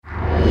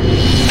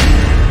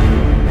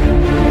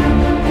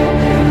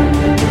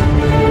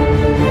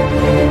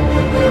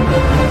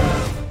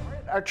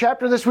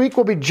chapter this week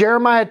will be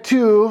Jeremiah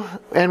 2,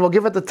 and we'll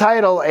give it the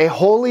title, A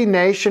Holy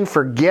Nation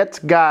Forgets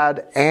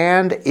God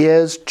and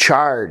is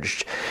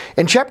Charged.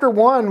 In chapter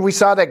 1, we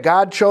saw that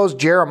God chose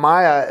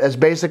Jeremiah as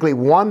basically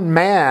one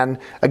man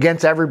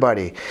against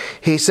everybody.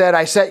 He said,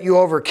 I set you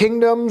over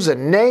kingdoms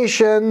and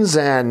nations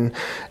and,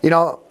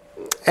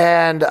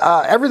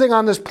 everything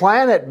on this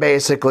planet,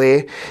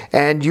 basically,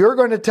 and you're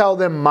going to tell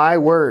them my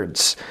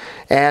words.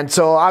 And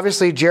so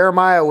obviously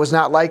Jeremiah was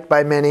not liked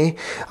by many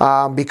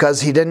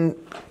because he didn't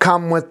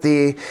come with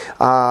the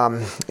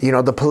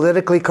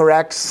politically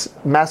correct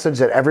message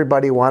that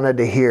everybody wanted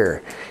to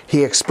hear.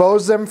 He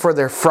exposed them for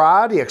their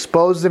fraud. He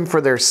exposed them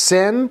for their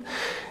sin,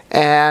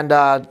 and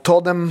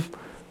told the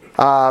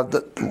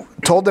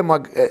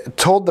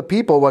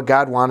people what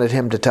God wanted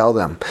him to tell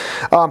them.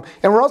 And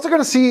we're also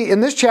going to see in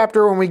this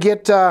chapter, when we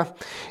get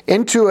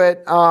into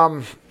it,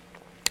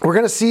 we're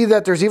going to see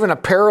that there's even a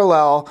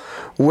parallel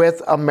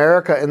with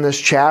America in this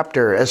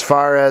chapter, as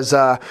far as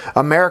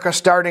America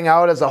starting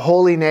out as a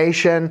holy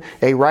nation,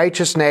 a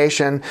righteous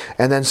nation,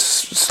 and then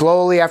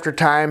slowly after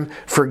time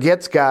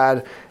forgets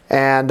God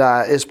and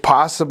is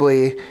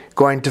possibly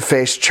going to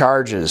face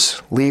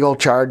charges, legal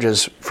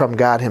charges from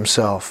God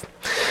himself.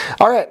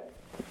 All right.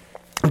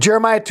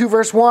 Jeremiah 2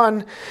 verse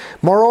 1,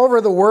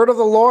 Moreover, the word of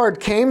the Lord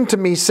came to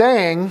me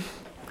saying,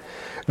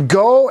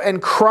 Go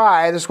and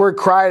cry. This word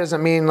cry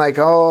doesn't mean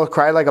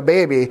cry like a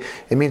baby.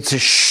 It means to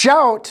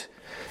shout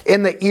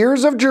in the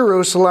ears of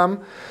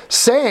Jerusalem,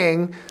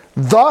 saying,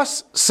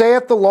 Thus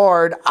saith the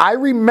Lord, I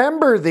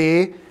remember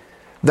thee,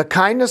 the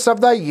kindness of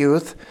thy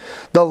youth,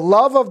 the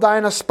love of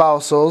thine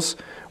espousals,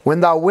 when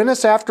thou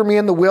wentest after me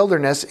in the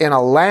wilderness, in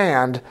a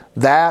land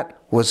that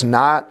was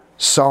not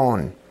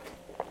sown.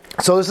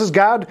 So this is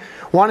God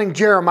wanting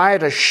Jeremiah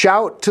to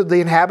shout to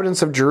the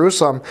inhabitants of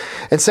Jerusalem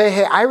and say,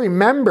 hey, I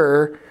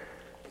remember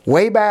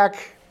way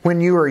back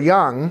when you were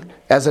young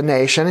as a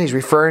nation. He's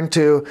referring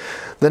to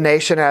the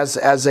nation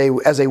as a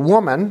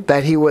woman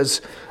that he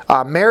was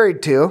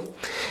married to.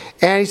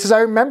 And he says, I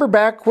remember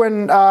back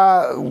when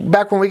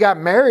we got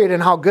married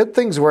and how good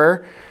things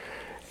were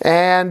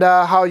and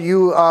how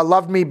you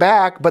loved me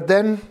back. But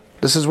then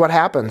this is what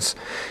happens.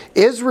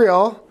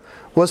 Israel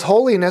was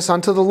holiness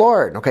unto the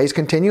Lord. Okay, he's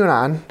continuing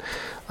on.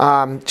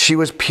 She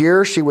was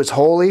pure, she was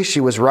holy, she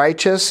was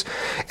righteous,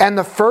 and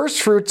the first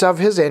fruits of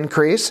his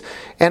increase,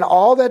 and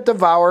all that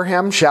devour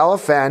him shall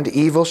offend,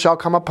 evil shall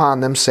come upon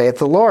them, saith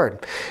the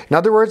Lord. In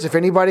other words, if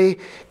anybody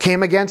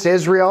came against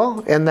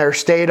Israel in their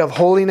state of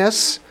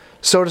holiness,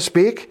 so to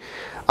speak,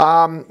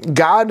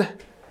 God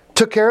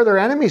took care of their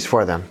enemies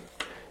for them.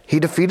 He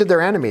defeated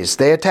their enemies.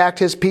 They attacked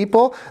his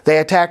people, they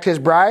attacked his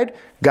bride,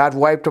 God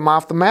wiped them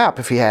off the map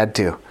if he had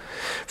to.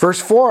 Verse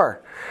 4,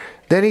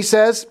 then he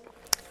says,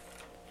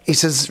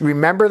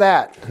 remember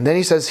that. And then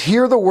he says,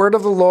 Hear the word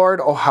of the Lord,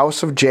 O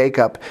house of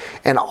Jacob,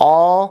 and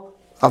all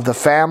of the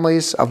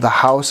families of the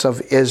house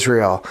of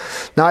Israel.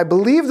 Now I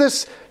believe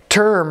this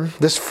term,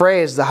 this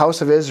phrase, the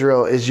house of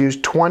Israel, is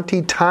used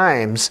 20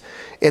 times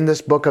in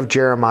this book of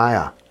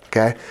Jeremiah.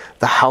 Okay?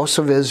 The house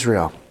of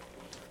Israel.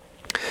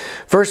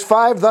 Verse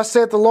 5, Thus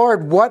saith the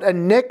Lord, What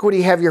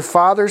iniquity have your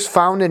fathers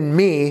found in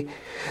me,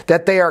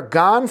 that they are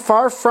gone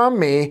far from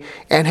me,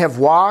 and have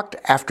walked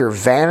after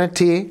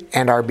vanity,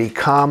 and are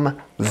become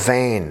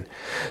vain.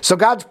 So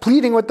God's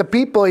pleading with the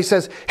people. He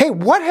says, hey,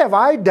 what have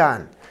I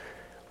done?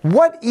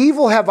 What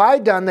evil have I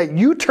done that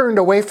you turned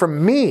away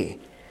from me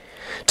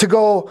to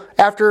go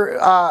after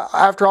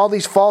all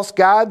these false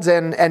gods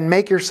and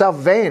make yourself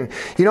vain?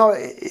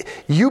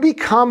 You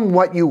become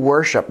what you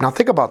worship. Now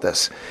think about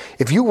this.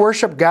 If you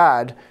worship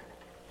God,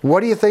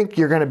 what do you think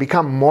you're going to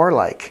become more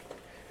like?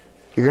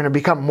 You're going to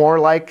become more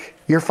like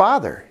your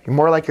Father. You're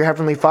more like your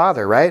Heavenly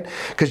Father, right?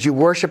 Because you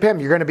worship Him.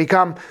 You're going to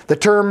become, the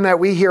term that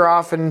we hear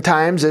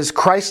oftentimes is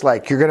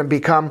Christ-like. You're going to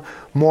become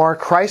more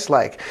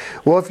Christ-like.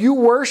 Well, if you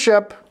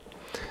worship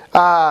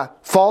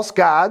false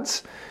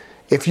gods,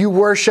 if you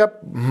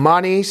worship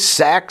money,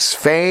 sex,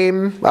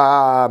 fame,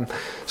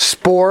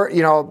 sport,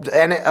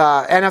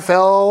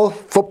 NFL,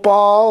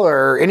 football,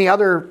 or any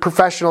other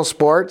professional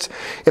sports,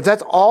 if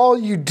that's all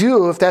you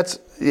do, if that's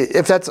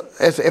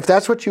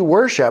what you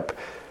worship,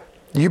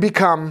 you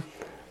become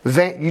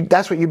vain.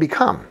 That's what you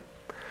become.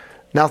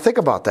 Now think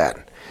about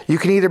that. You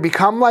can either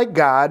become like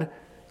God,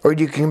 or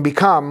you can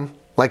become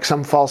like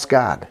some false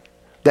god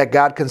that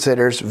God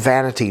considers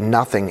vanity,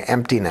 nothing,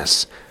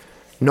 emptiness,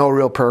 no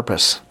real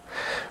purpose.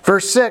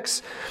 Verse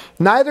 6,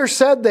 Neither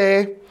said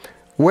they,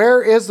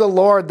 Where is the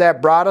Lord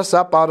that brought us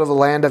up out of the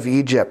land of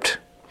Egypt,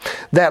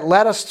 that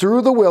led us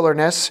through the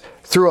wilderness,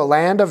 through a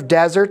land of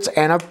deserts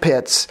and of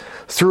pits,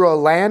 through a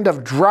land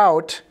of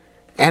drought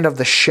and of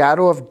the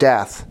shadow of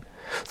death,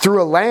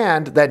 through a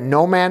land that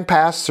no man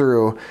passed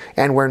through,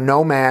 and where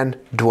no man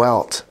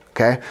dwelt.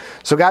 Okay?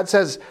 So God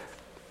says,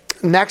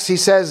 next he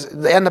says,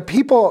 and the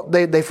people,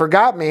 they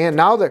forgot me, and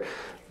now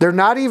they're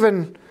not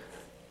even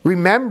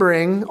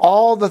remembering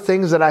all the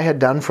things that I had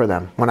done for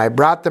them when I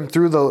brought them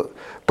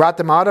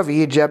out of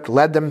Egypt,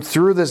 led them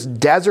through this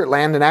desert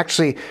land, and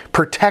actually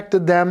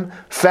protected them,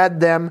 fed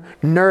them,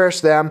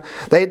 nourished them.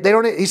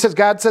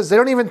 God says they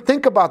don't even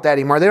think about that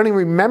anymore. They don't even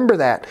remember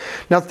that.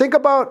 Now think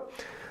about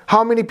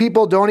how many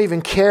people don't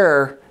even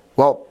care.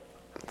 Well,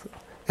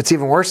 it's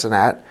even worse than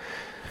that.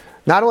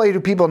 Not only do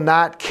people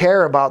not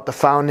care about the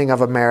founding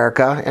of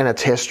America and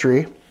its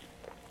history,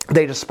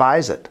 they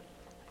despise it.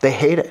 They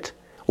hate it.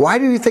 Why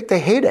do you think they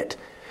hate it?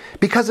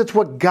 Because it's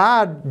what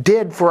God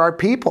did for our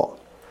people.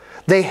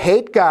 They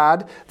hate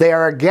God, they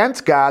are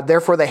against God,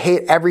 therefore they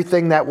hate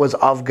everything that was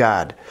of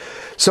God.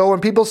 So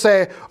when people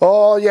say,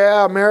 oh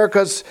yeah,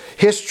 America's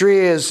history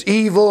is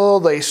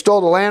evil, they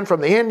stole the land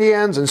from the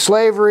Indians and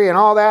slavery and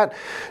all that,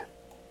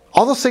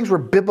 all those things were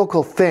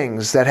biblical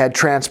things that had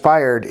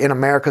transpired in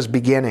America's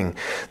beginning.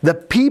 The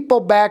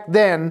people back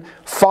then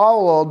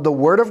followed the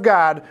Word of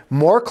God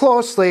more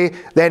closely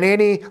than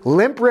any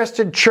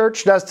limp-wristed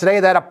church does today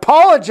that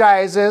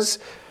apologizes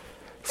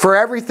for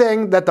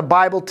everything that the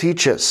Bible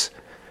teaches.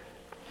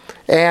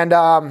 And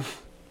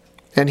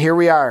here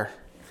we are.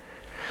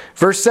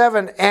 Verse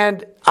 7,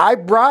 and I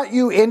brought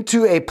you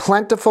into a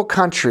plentiful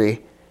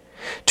country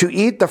to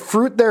eat the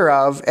fruit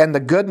thereof and the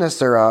goodness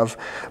thereof.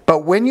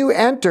 But when you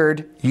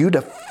entered, you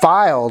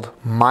defiled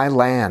my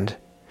land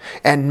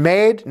and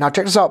made, now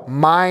check this out,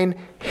 mine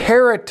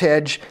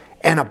heritage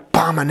an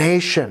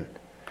abomination.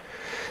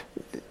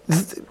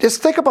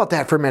 Just think about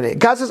that for a minute.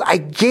 God says, I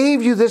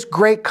gave you this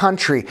great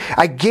country.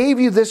 I gave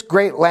you this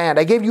great land.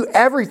 I gave you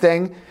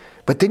everything.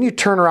 But then you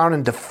turn around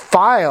and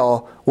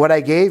defile what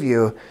I gave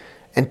you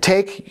and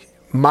take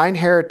mine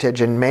heritage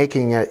and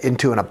making it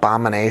into an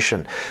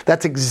abomination.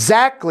 That's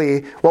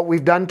exactly what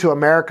we've done to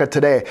America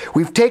today.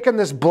 We've taken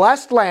this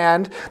blessed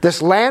land,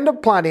 this land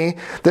of plenty,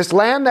 this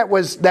land that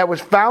was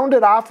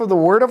founded off of the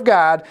Word of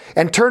God,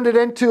 and turned it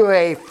into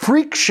a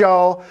freak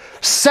show,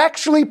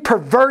 sexually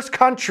perverse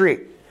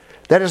country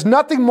that is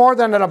nothing more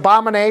than an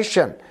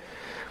abomination.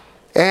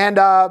 And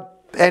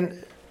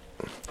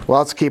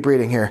let's keep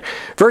reading here.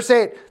 Verse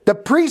 8, the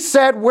priest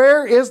said,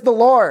 where is the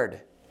Lord?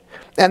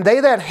 And they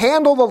that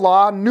handle the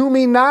law knew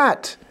me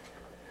not.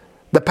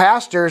 The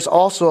pastors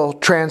also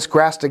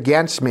transgressed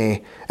against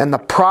me, and the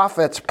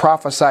prophets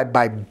prophesied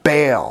by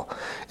Baal,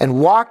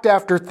 and walked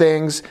after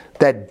things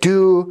that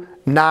do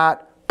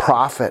not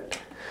profit.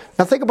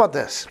 Now think about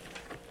this.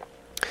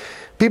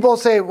 People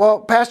say, well,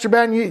 Pastor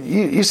Ben,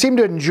 you seem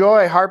to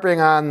enjoy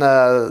harping on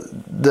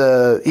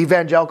the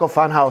evangelical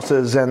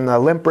funhouses and the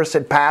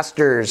limp-wristed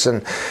pastors,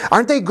 and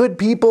aren't they good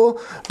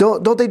people?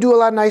 Don't they do a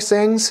lot of nice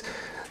things?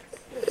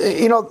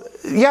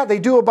 Yeah, they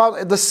do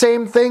about the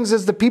same things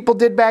as the people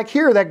did back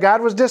here that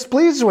God was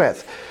displeased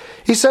with.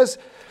 He says,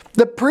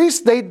 the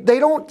priests, they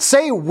don't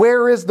say,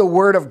 where is the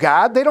Word of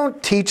God? They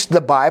don't teach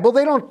the Bible.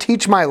 They don't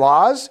teach my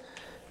laws.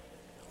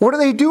 What are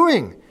they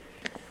doing?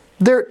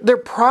 They're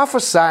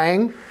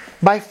prophesying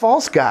by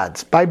false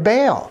gods, by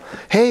Baal.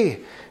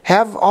 Hey,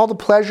 have all the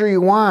pleasure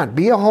you want.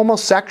 Be a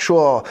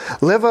homosexual.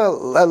 Live a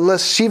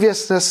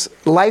lasciviousness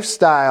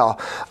lifestyle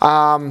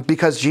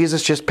because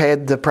Jesus just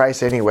paid the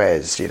price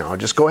anyways.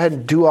 Just go ahead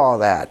and do all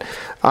that.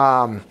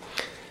 And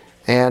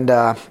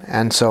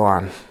so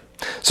on.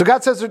 So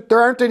God says there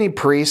aren't any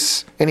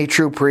priests, any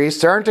true priests.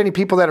 There aren't any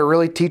people that are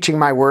really teaching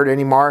my word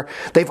anymore.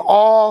 They've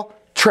all,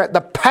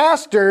 the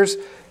pastors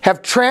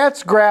have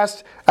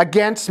transgressed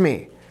against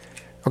me.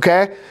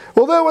 Okay?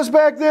 Well, that was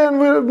back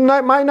then.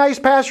 My nice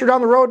pastor down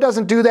the road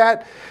doesn't do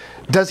that.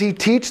 Does he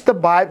teach the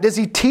Bible? Does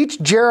he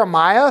teach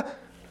Jeremiah?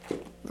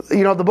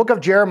 The book of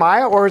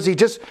Jeremiah? Or does he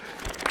just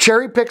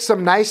cherry pick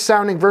some nice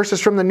sounding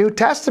verses from the New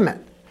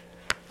Testament?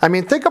 I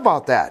mean, think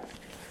about that.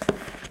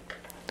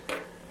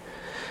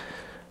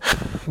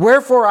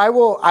 Wherefore I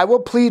will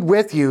plead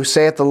with you,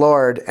 saith the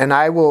Lord,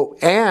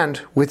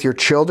 and with your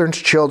children's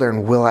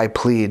children will I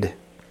plead.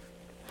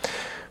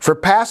 For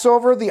pass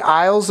over the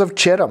isles of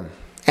Chittim,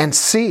 and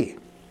see. He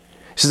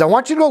says, I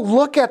want you to go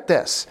look at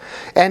this,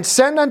 and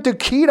send unto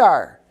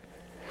Kedar,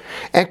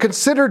 and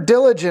consider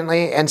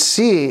diligently, and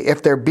see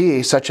if there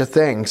be such a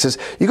thing. He says,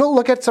 you go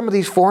look at some of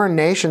these foreign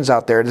nations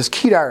out there. This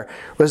Kedar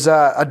was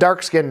a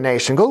dark-skinned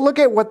nation. Go look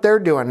at what they're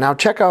doing. Now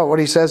check out what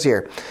he says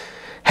here.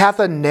 Hath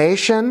a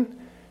nation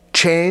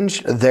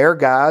changed their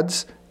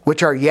gods,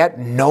 which are yet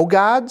no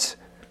gods?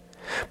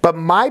 But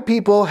my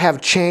people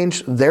have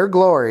changed their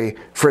glory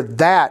for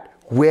that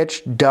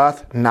which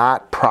doth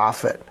not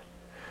profit.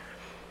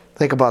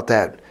 Think about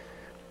that.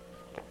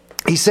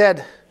 He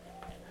said,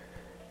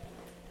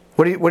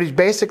 what he's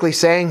basically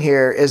saying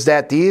here is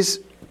that these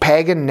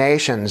pagan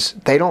nations,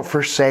 they don't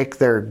forsake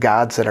their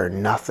gods that are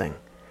nothing.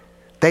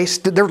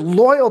 They're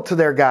loyal to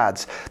their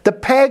gods. The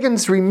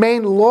pagans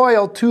remain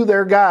loyal to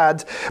their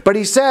gods. But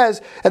he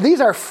says, and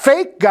these are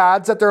fake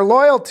gods that they're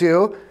loyal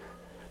to,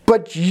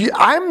 but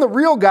I'm the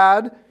real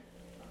God,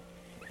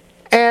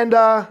 and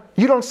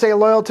you don't stay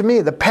loyal to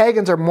me. The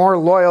pagans are more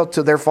loyal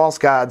to their false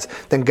gods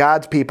than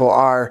God's people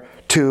are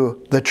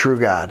to the true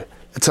God.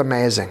 It's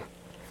amazing.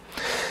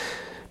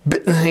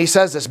 He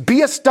says this,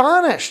 be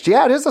astonished.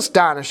 Yeah, it is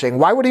astonishing.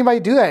 Why would anybody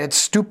do that? It's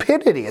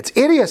stupidity. It's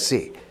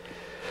idiocy.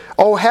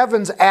 O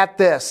heavens, at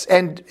this,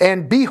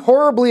 and be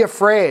horribly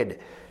afraid,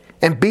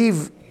 and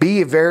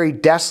be very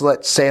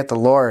desolate, saith the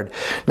Lord.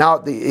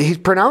 Now, he's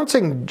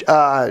pronouncing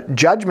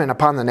judgment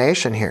upon the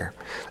nation here.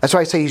 That's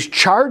why I say he's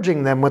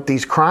charging them with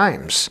these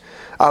crimes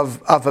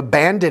of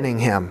abandoning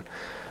him.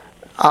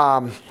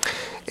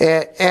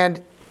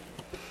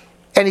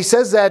 And he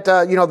says that,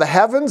 the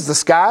heavens, the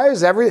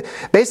skies,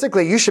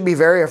 basically you should be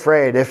very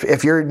afraid.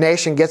 If your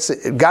nation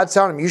God's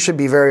telling him you should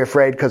be very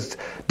afraid because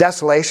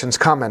desolation's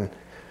coming,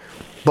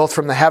 both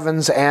from the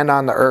heavens and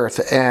on the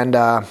earth. And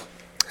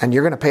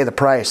you're going to pay the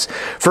price.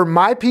 For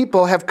my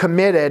people have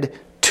committed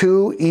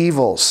two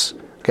evils.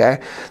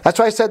 Okay?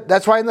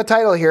 That's why in the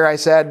title here I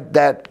said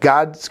that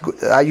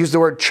I used the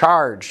word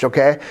charged.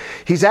 Okay?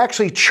 He's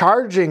actually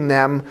charging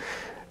them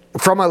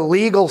from a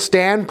legal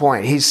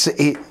standpoint.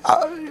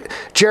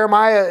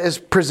 Jeremiah is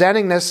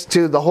presenting this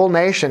to the whole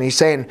nation. He's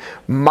saying,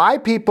 my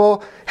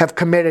people have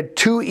committed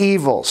two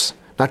evils.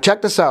 Now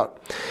check this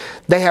out.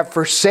 They have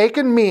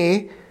forsaken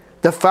me,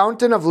 the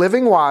fountain of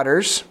living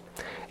waters,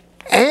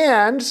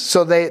 and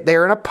so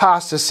they're in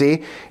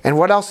apostasy. And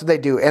what else did they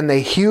do? And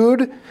they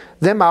hewed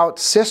them out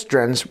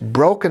cisterns,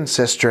 broken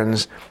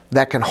cisterns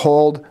that can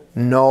hold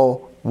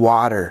no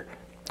water.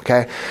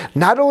 Okay?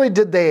 Not only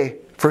did they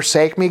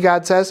forsake me,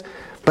 God says,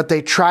 but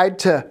they tried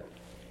to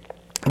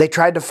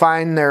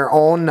find their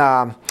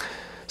own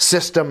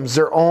systems,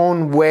 their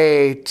own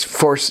ways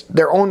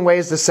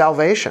to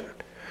salvation.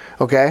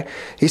 Okay?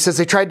 He says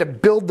they tried to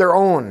build their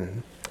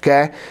own.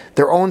 Okay,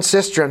 their own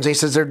cisterns. He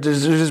says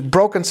there's just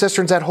broken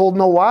cisterns that hold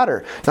no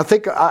water. Now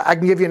I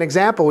can give you an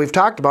example. We've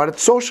talked about it.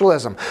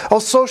 Socialism. Oh,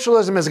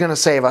 socialism is going to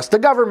save us. The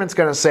government's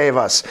going to save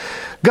us.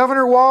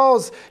 Governor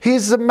Walz,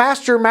 he's a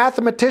master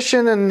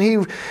mathematician, and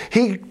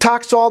he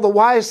talks to all the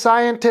wise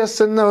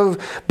scientists and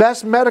the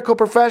best medical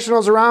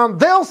professionals around.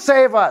 They'll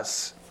save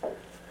us.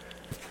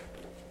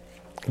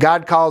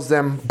 God calls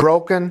them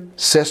broken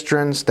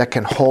cisterns that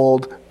can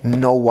hold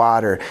no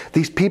water.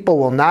 These people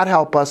will not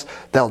help us.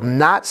 They'll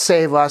not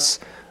save us.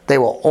 They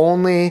will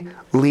only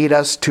lead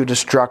us to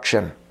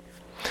destruction.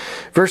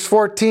 Verse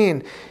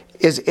 14,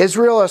 is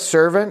Israel a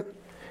servant?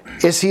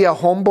 Is he a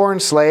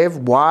homeborn slave?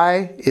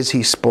 Why is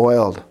he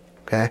spoiled?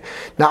 Okay.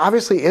 Now,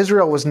 obviously,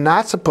 Israel was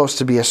not supposed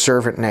to be a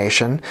servant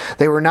nation.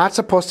 They were not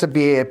supposed to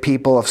be a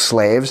people of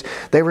slaves.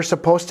 They were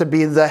supposed to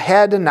be the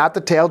head and not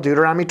the tail,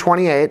 Deuteronomy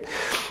 28.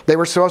 They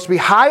were supposed to be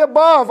high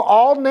above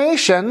all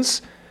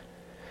nations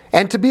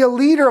and to be a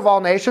leader of all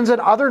nations, and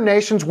other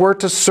nations were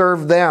to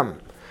serve them.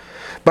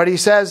 But he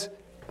says,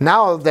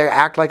 now they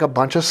act like a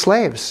bunch of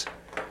slaves.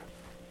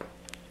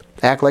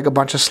 They act like a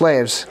bunch of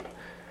slaves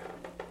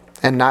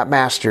and not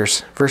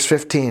masters. Verse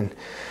 15.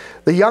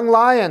 The young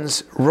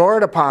lions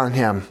roared upon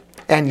him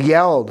and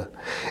yelled,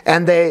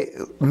 and they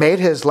made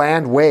his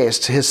land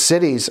waste. His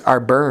cities are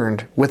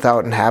burned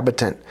without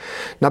inhabitant.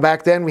 Now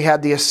back then we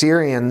had the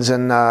Assyrians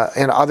and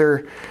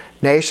other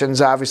nations.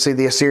 Obviously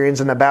the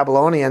Assyrians and the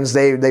Babylonians,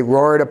 they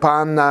roared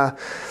upon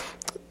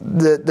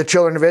the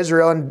children of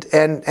Israel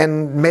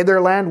and made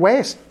their land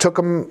waste. Took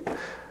them,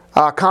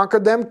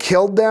 conquered them,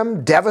 killed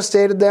them,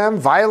 devastated them,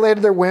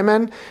 violated their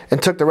women,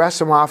 and took the rest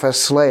of them off as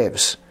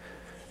slaves.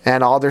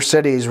 And all their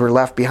cities were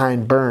left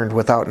behind burned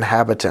without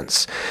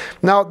inhabitants.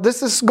 Now,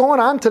 this is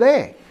going on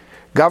today.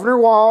 Governor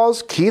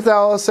Walz, Keith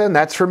Ellison,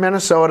 that's from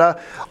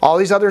Minnesota. All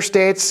these other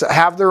states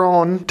have their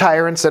own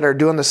tyrants that are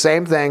doing the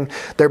same thing.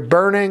 They're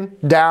burning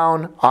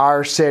down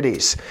our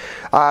cities.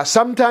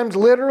 Sometimes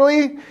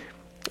literally,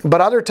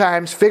 but other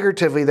times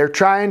figuratively. They're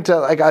trying to,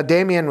 like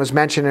Damien was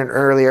mentioning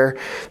earlier,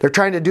 they're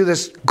trying to do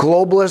this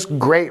globalist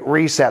great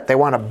reset. They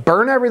want to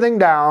burn everything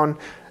down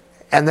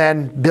and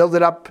then build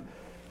it up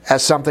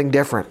as something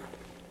different.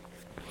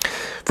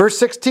 Verse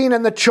 16,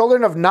 and the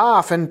children of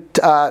Naph and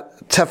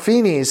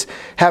Taphanes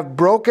have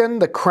broken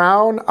the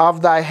crown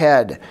of thy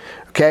head.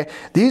 Okay,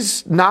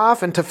 these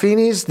Naph and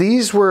Taphanes,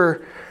 these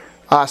were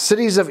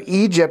cities of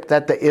Egypt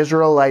that the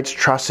Israelites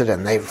trusted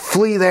in. They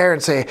flee there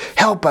and say,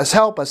 help us,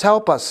 help us,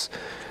 help us.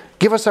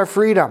 Give us our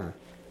freedom.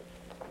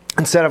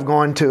 Instead of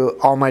going to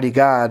Almighty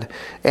God.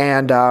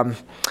 And that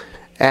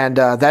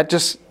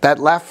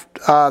left,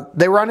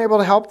 they were unable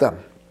to help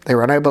them. They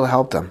were unable to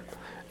help them.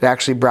 It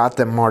actually brought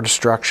them more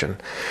destruction.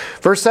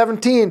 Verse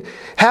 17,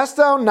 hast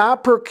thou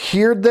not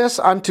procured this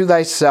unto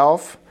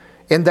thyself,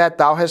 in that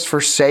thou hast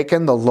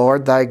forsaken the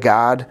Lord thy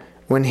God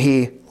when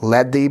he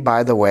led thee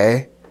by the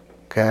way?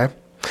 Okay.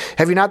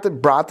 Have you not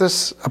brought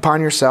this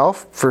upon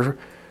yourself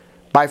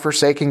by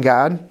forsaking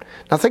God?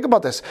 Now think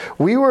about this.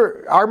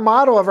 Our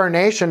motto of our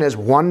nation is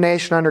one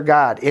nation under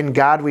God. In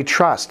God we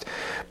trust.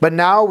 But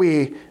now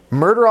we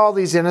murder all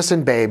these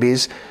innocent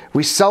babies.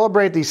 We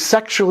celebrate these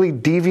sexually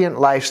deviant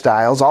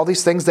lifestyles, all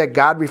these things that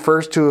God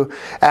refers to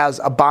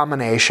as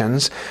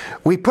abominations.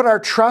 We put our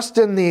trust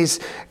in these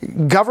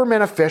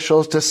government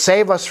officials to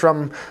save us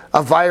from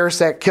a virus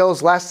that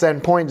kills less than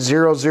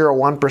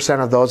 0.001%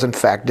 of those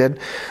infected.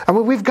 I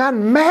mean, we've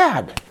gone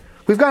mad.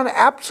 We've gone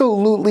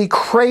absolutely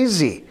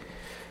crazy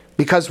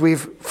because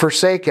we've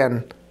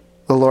forsaken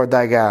the Lord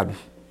thy God.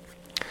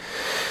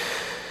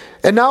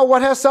 And now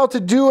what hast thou to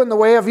do in the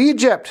way of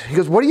Egypt? He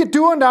goes, what are you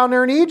doing down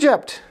there in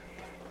Egypt?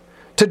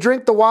 To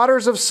drink the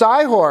waters of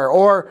Sihor?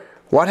 Or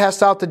what hast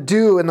thou to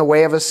do in the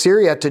way of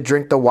Assyria to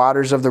drink the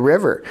waters of the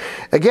river?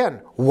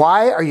 Again,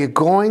 why are you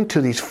going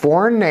to these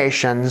foreign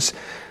nations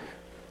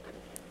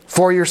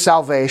for your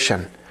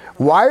salvation?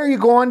 Why are you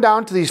going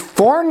down to these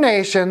foreign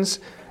nations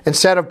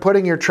instead of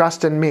putting your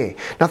trust in me?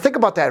 Now think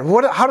about that.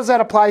 How does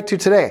that apply to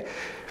today?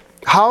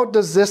 How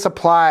does this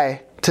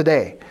apply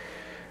today?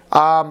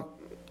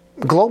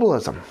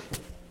 Globalism,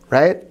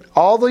 right?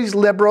 All these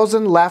liberals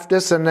and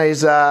leftists and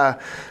these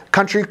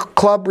country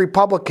club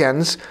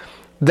Republicans,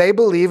 they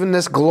believe in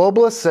this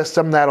globalist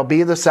system that'll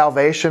be the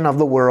salvation of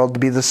the world, to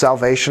be the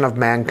salvation of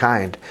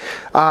mankind.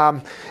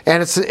 And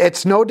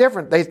it's no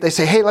different. They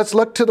say, hey, let's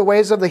look to the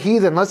ways of the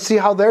heathen. Let's see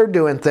how they're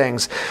doing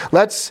things.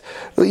 Let's,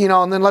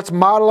 and then let's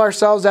model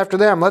ourselves after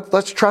them.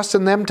 Let's trust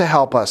in them to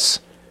help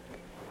us.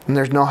 And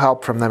there's no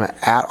help from them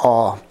at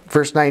all.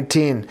 Verse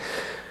 19,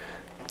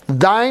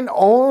 thine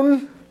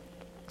own...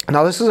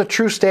 Now this is a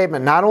true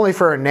statement, not only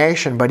for a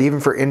nation, but even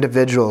for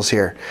individuals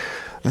here.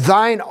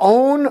 Thine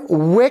own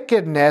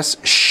wickedness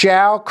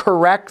shall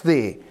correct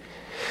thee,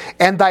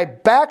 and thy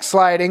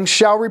backsliding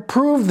shall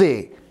reprove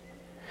thee.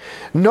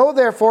 Know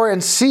therefore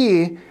and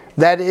see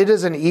that it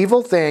is an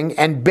evil thing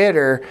and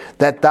bitter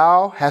that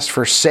thou hast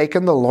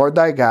forsaken the Lord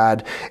thy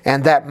God,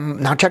 and that,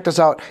 now check this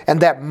out, and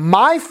that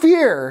my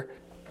fear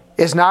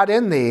is not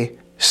in thee,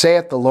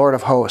 saith the Lord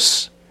of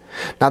hosts.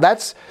 Now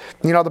that's,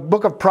 the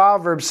book of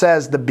Proverbs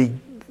says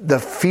the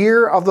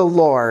fear of the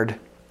Lord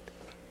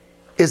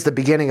is the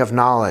beginning of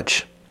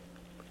knowledge.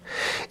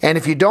 And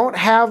if you don't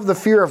have the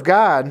fear of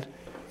God,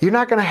 you're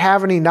not going to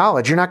have any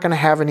knowledge. You're not going to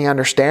have any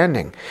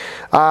understanding.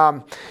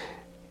 And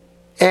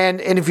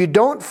if you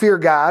don't fear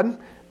God,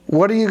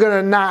 what are you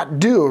going to not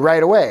do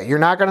right away? You're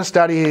not going to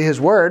study His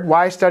Word.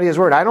 Why study His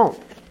Word?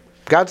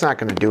 God's not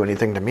going to do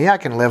anything to me. I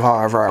can live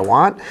however I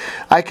want.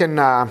 I can,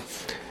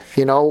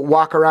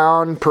 walk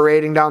around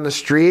parading down the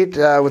street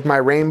with my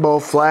rainbow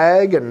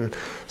flag and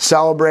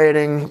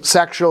celebrating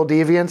sexual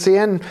deviancy,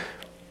 and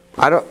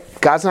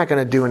God's not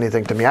going to do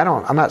anything to me.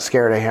 I'm not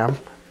scared of Him.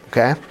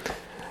 Okay?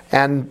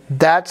 And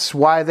that's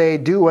why they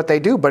do what they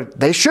do. But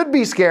they should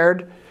be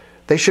scared.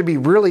 They should be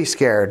really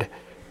scared,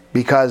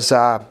 because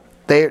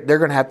they're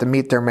going to have to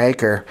meet their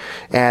Maker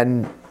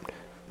and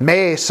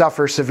may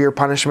suffer severe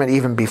punishment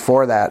even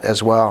before that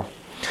as well.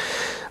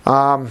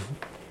 All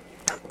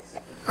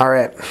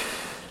right.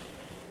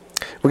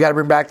 We got to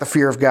bring back the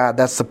fear of God.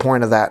 That's the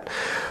point of that.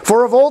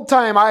 For of old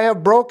time I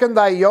have broken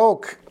thy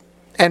yoke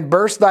and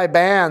burst thy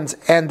bands,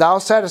 and thou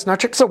saidst. Now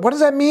check, so what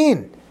does that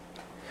mean?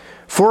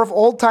 For of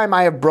old time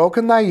I have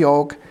broken thy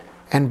yoke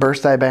and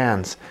burst thy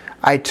bands.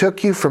 I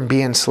took you from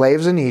being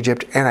slaves in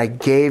Egypt, and I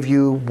gave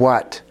you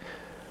what?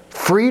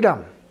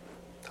 Freedom.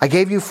 I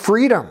gave you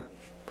freedom.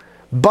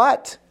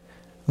 But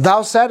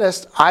thou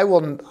saidst, I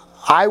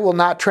will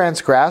not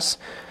transgress.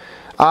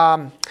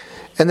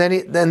 And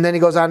then he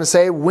goes on to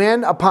say,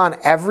 when upon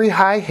every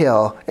high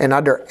hill and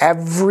under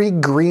every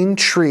green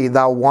tree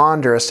thou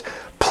wanderest,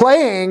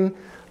 playing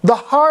the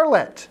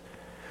harlot.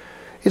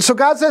 And so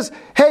God says,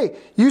 hey,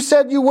 you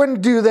said you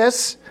wouldn't do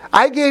this.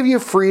 I gave you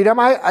freedom.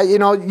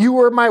 You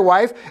were my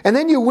wife. And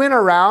then you went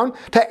around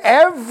to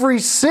every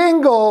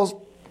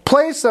single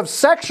place of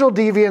sexual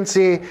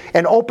deviancy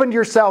and opened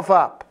yourself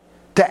up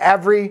to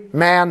every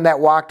man that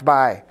walked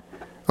by.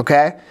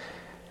 Okay?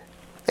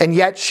 And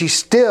yet she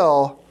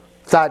still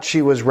thought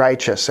she was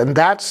righteous. And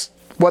that's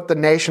what the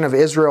nation of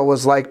Israel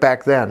was like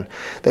back then.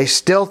 They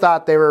still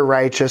thought they were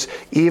righteous,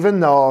 even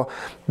though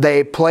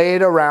they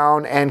played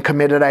around and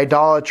committed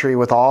idolatry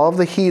with all of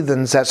the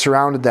heathens that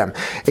surrounded them.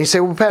 And you say,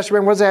 well, Pastor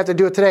Ben, what does that have to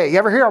do with today? You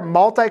ever hear of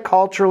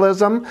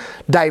multiculturalism,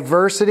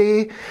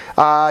 diversity?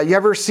 You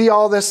ever see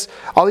all these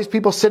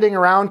people sitting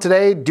around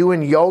today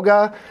doing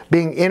yoga,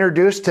 being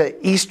introduced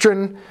to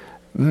Eastern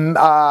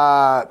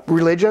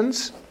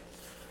religions?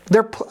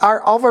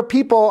 All of our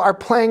people are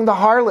playing the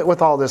harlot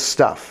with all this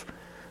stuff.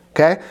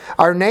 Okay,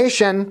 our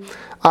nation,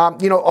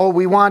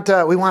 we want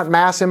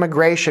mass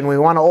immigration. We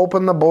want to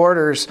open the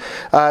borders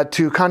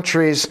to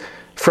countries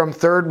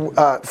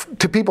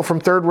to people from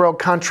third world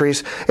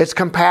countries. It's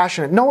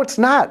compassionate. No, it's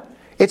not.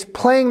 It's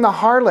playing the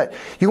harlot.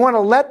 You want to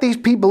let these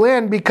people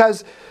in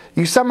because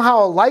you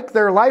somehow like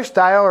their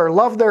lifestyle or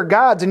love their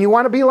gods, and you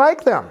want to be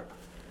like them.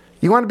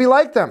 You want to be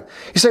like them.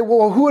 You say,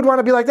 well, who would want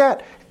to be like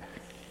that?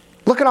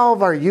 Look at all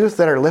of our youth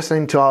that are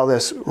listening to all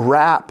this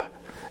rap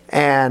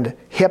and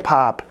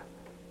hip-hop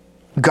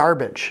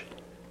garbage.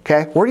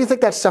 Okay? Where do you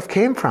think that stuff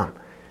came from?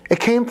 It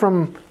came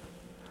from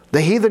the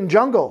heathen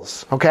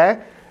jungles,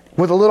 okay?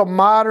 With a little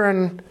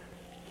modernity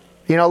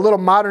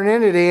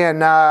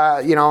and,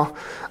 what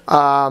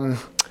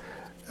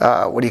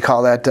do you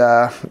call that?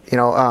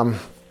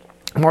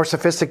 more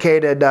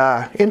sophisticated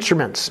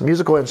instruments,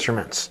 musical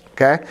instruments.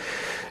 Okay,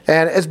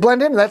 and it's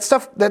blended in. That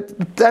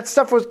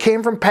stuff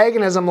came from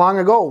paganism long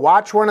ago.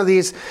 Watch one of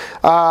these,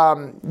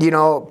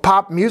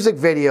 pop music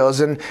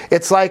videos, and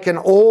it's like an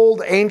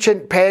old,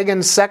 ancient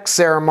pagan sex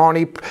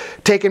ceremony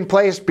taking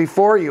place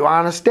before you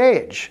on a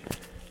stage.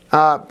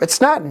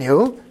 It's not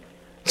new.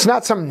 It's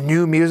not some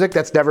new music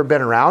that's never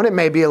been around. It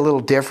may be a little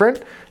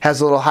different,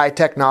 has a little high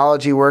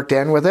technology worked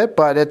in with it,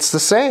 but it's the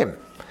same.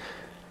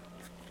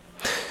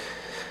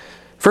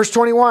 Verse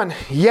 21,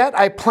 yet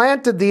I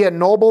planted thee a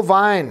noble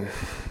vine.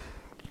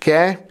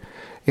 Okay?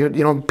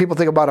 People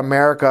think about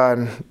America,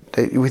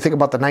 and we think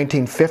about the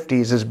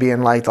 1950s as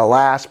being like the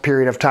last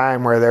period of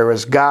time where there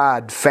was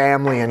God,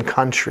 family, and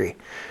country.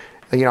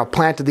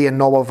 Planted thee a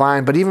noble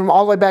vine. But even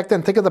all the way back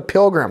then, think of the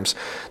Pilgrims.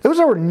 Those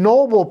were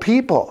noble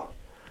people.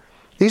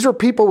 These were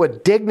people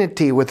with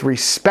dignity, with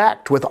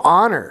respect, with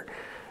honor,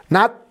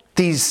 not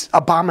these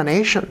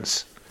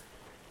abominations.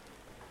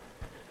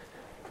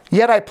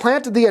 Yet I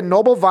planted thee a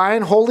noble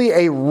vine, wholly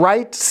a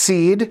right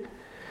seed.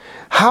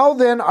 How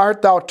then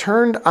art thou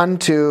turned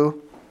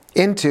into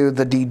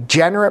the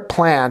degenerate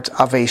plant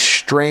of a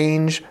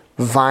strange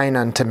vine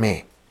unto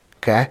me?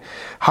 Okay?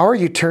 How are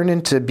you turned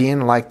into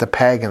being like the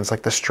pagans,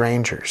 like the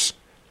strangers?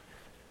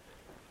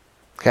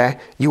 Okay?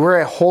 You were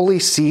a holy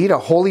seed, a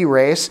holy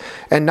race,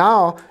 and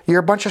now you're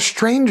a bunch of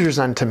strangers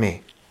unto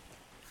me.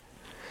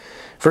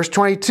 Verse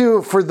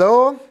 22, for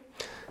though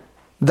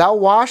thou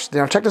wash,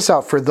 now check this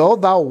out, for though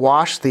thou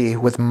wash thee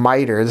with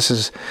mitre, this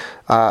is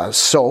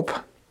soap,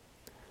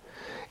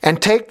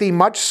 and take thee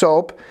much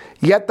soap,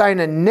 yet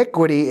thine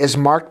iniquity is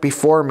marked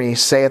before me,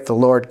 saith the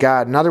Lord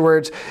God. In other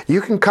words,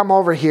 you can come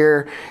over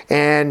here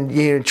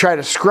and try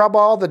to scrub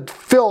all the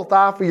filth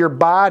off of your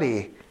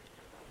body,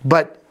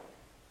 but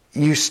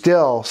you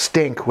still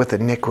stink with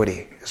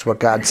iniquity, is what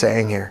God's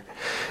saying here.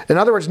 In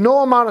other words,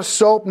 no amount of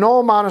soap, no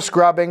amount of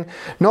scrubbing,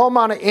 no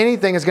amount of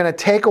anything is going to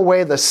take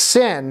away the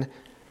sin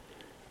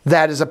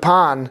that is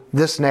upon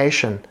this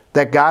nation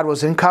that God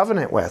was in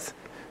covenant with.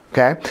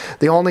 Okay?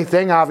 The only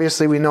thing,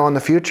 obviously, we know in the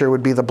future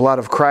would be the blood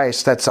of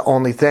Christ. That's the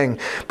only thing.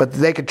 But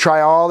they could try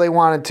all they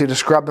wanted to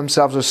scrub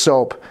themselves with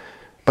soap,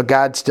 but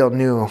God still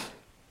knew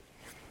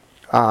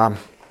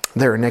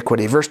their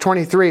iniquity. Verse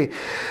 23,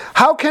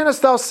 how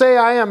canst thou say,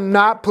 I am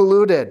not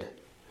polluted?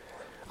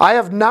 I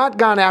have not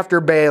gone after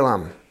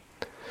Balaam.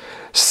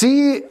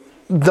 See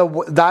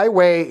thy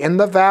way in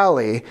the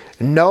valley,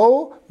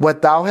 know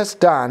what thou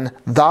hast done.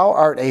 Thou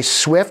art a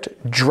swift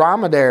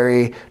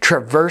dromedary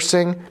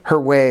traversing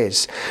her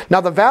ways.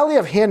 Now the valley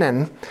of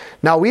Hinnom,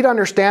 now we'd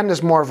understand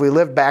this more if we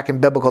lived back in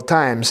biblical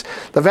times.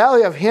 The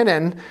valley of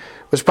Hinnom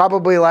was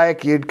probably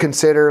like, you'd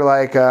consider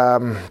like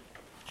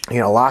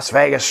Las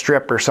Vegas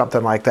Strip or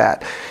something like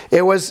that.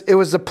 It was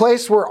the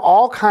place where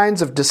all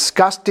kinds of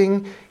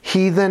disgusting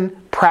heathen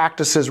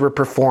practices were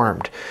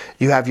performed.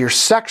 You have your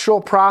sexual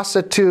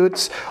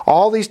prostitutes,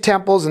 all these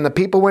temples, and the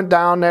people went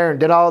down there and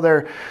did all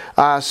their,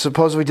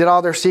 supposedly did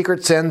all their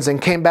secret sins and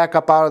came back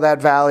up out of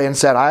that valley and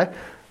said, I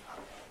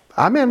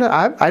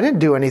didn't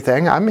do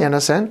anything. I'm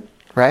innocent,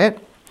 right?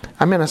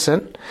 I'm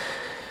innocent.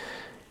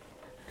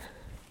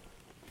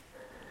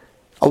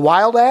 A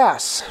wild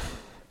ass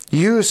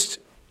used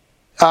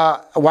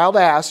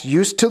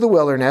to the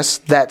wilderness,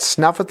 that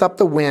snuffeth up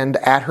the wind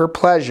at her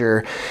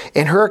pleasure.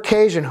 In her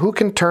occasion, who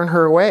can turn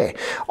her away?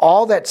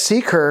 All that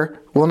seek her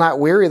will not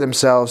weary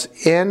themselves.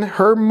 In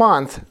her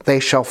month they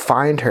shall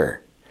find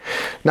her.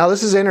 Now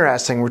this is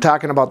interesting. We're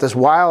talking about this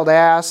wild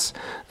ass,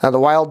 the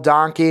wild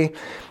donkey.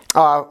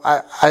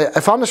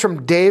 I found this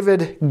from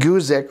David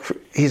Guzik.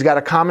 He's got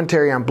a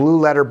commentary on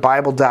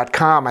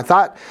blueletterbible.com. I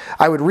thought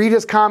I would read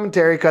his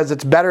commentary because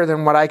it's better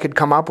than what I could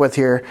come up with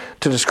here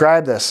to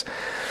describe this.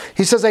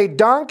 He says, a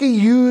donkey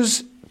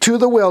used to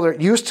the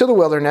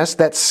wilderness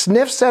that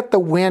sniffs at the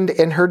wind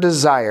in her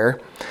desire.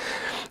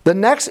 The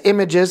next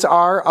images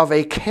are of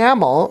a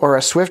camel or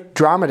a swift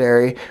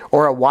dromedary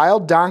or a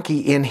wild donkey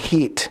in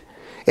heat,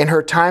 in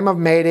her time of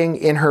mating,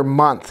 in her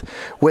month,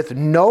 with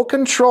no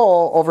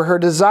control over her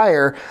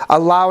desire,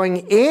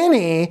 allowing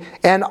any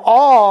and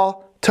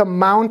all to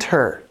mount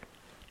her.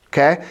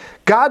 Okay?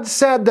 God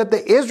said that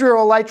the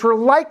Israelites were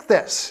like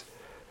this.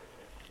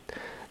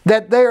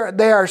 That they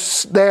are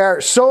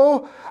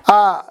so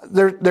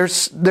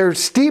they're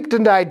steeped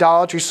into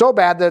idolatry so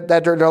bad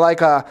that they're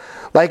like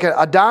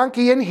a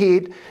donkey in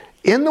heat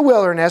in the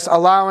wilderness,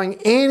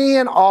 allowing any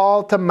and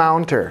all to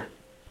mount her.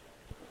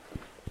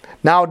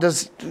 Now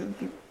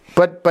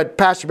but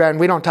Pastor Ben,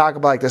 we don't talk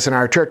about like this in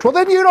our church. Well,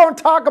 then you don't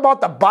talk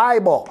about the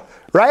Bible,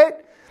 right?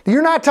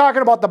 You're not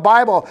talking about the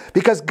Bible,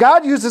 because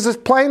God uses this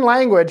plain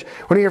language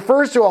when he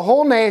refers to a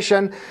whole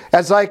nation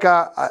as like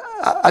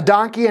a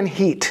donkey in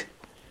heat,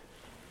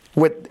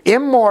 with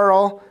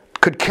immoral,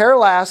 could care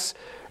less,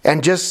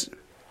 and just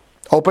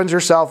opens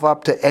herself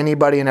up to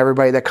anybody and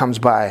everybody that comes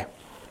by.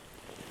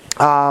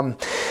 And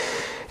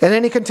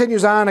then he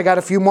continues on. I got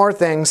a few more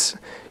things.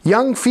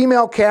 Young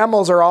female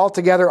camels are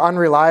altogether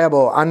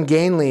unreliable,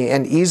 ungainly,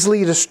 and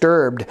easily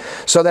disturbed,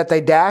 so that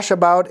they dash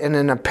about in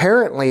an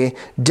apparently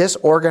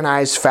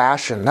disorganized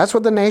fashion. That's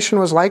what the nation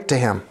was like to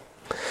him.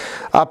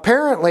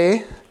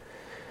 Apparently,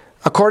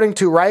 according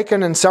to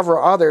Riken and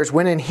several others,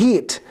 when in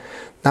heat,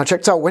 now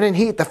check this out, when in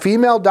heat, the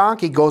female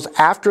donkey goes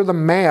after the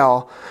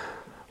male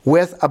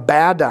with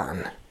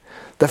Abaddon.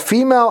 The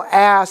female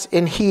ass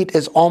in heat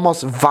is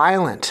almost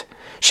violent.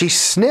 She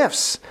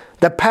sniffs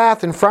the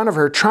path in front of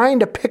her, trying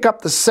to pick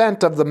up the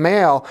scent of the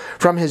male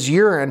from his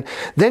urine.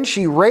 Then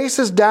she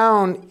races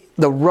down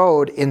the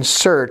road in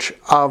search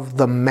of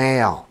the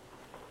male.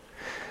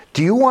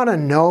 Do you want to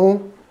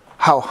know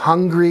how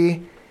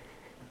hungry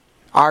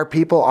our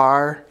people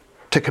are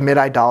to commit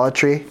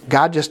idolatry?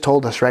 God just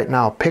told us right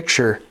now,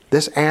 picture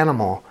this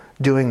animal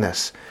doing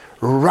this,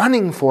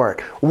 running for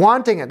it,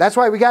 wanting it. That's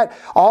why we got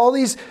all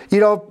these,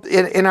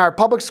 in our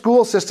public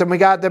school system, we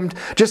got them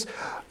just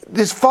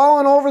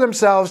falling over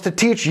themselves to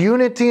teach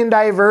unity and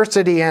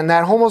diversity, and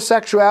that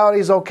homosexuality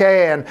is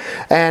okay,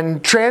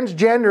 and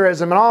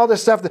transgenderism and all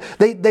this stuff.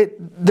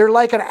 They're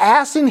like an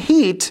ass in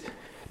heat,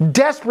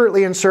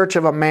 desperately in search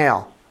of a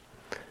male.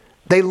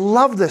 They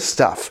love this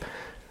stuff.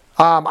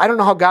 I don't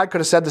know how God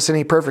could have said this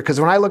any perfect, because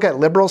when I look at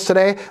liberals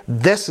today,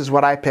 this is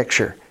what I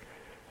picture.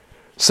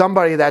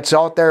 Somebody that's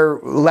out there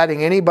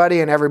letting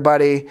anybody and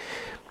everybody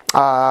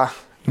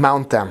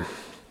mount them.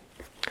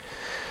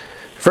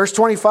 Verse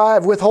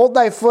 25, withhold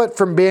thy foot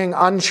from being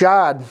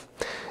unshod,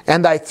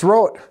 and thy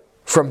throat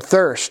from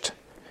thirst.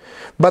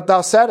 But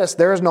thou saidest,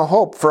 there is no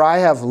hope, for I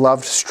have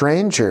loved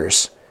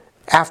strangers,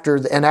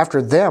 and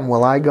after them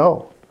will I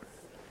go.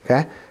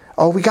 Okay?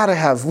 Oh, we gotta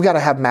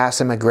have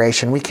mass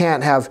immigration. We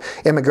can't have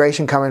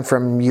immigration coming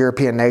from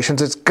European nations.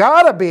 It's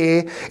gotta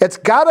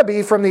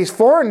be from these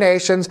foreign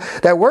nations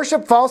that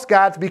worship false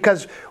gods,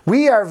 because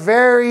we are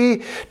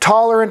very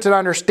tolerant and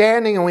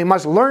understanding, and we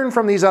must learn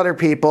from these other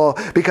people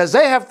because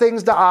they have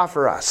things to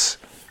offer us,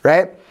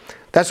 right?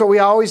 That's what we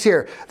always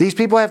hear. These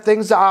people have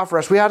things to offer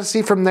us. We ought to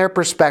see from their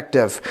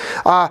perspective.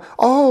 We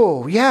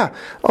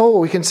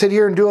can sit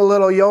here and do a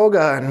little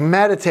yoga and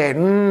meditate.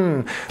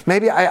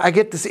 Maybe I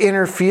get this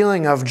inner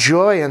feeling of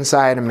joy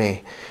inside of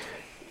me.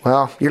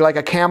 Well, you're like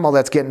a camel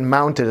that's getting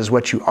mounted is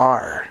what you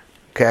are.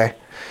 Okay?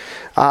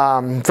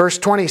 Verse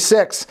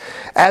 26,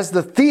 as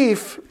the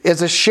thief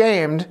is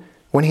ashamed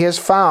when he is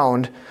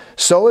found,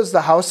 so is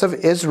the house of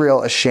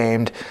Israel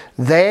ashamed.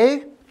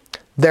 They,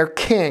 their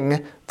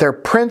king, their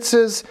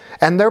princes,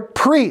 and their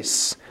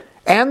priests,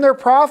 and their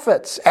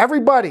prophets,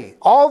 everybody,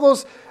 all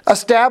those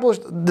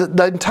established,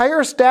 the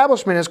entire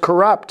establishment is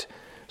corrupt,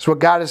 is what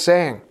God is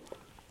saying.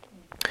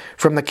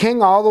 From the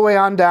king all the way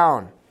on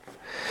down.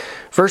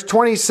 Verse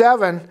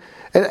 27,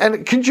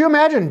 and could you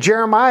imagine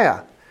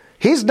Jeremiah?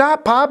 He's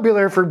not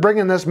popular for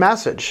bringing this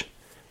message.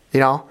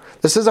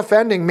 This is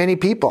offending many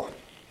people.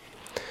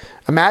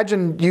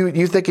 Imagine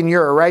you thinking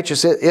you're a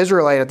righteous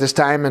Israelite at this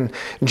time, and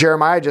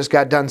Jeremiah just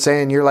got done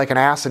saying you're like an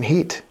ass in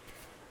heat.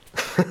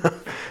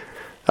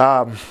 It's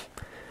a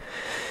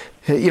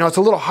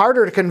little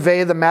harder to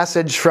convey the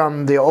message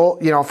from the old,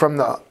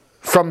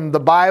 from the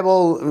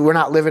Bible. We're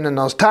not living in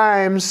those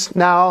times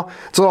now.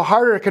 It's a little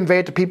harder to convey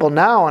it to people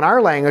now in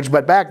our language,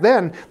 but back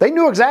then they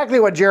knew exactly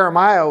what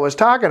Jeremiah was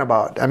talking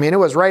about. I mean, it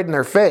was right in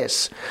their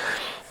face.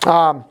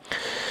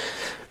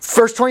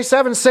 Verse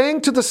 27,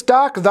 saying to the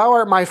stock, thou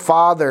art my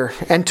father,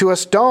 and to a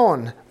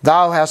stone,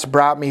 thou hast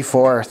brought me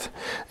forth.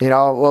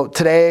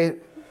 Today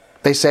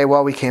they say,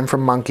 we came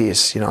from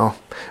monkeys,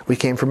 we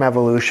came from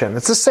evolution.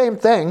 It's the same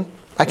thing.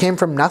 I came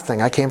from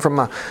nothing. I came from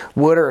a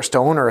wood or a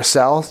stone or a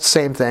cell,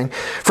 same thing.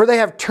 For they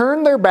have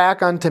turned their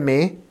back unto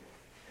me,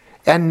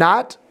 and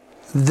not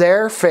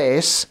their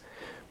face,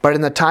 but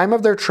in the time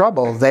of their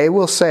trouble, they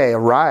will say,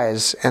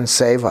 arise and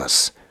save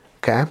us.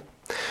 Okay?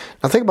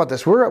 Now think about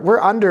this. We're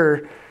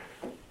under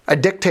a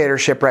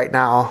dictatorship right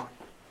now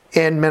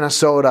in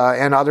Minnesota,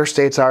 and other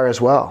states are as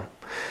well.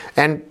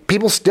 And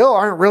people still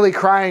aren't really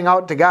crying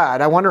out to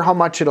God. I wonder how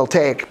much it'll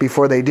take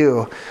before they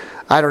do.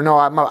 I don't know.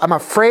 I'm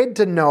afraid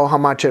to know how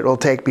much it will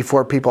take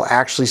before people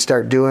actually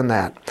start doing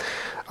that.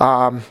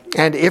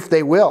 And if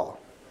they will.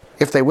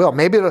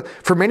 Maybe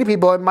for many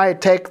people it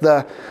might take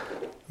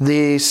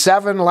the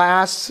 7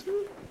 last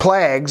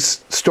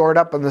plagues stored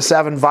up in the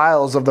 7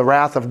 vials of the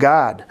wrath of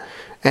God.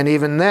 And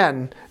even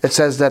then, it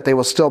says that they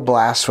will still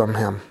blaspheme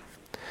him.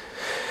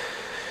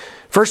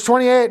 Verse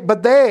 28,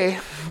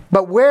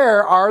 but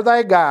where are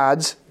thy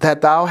gods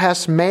that thou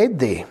hast made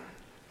thee?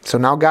 So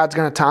now God's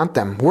going to taunt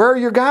them. Where are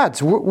your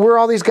gods? Where are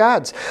all these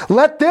gods?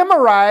 Let them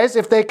arise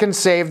if they can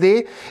save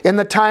thee in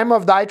the time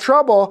of thy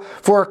trouble,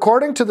 for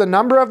according to the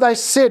number of thy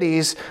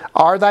cities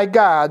are thy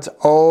gods,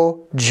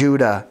 O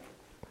Judah.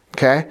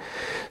 Okay?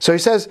 So he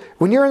says,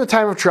 when you're in the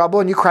time of trouble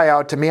and you cry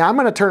out to me, I'm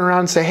going to turn around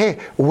and say, hey,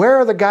 where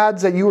are the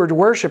gods that you were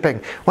worshiping?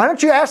 Why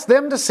don't you ask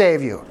them to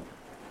save you?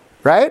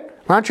 Right?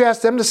 Why don't you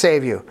ask them to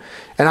save you?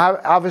 And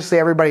obviously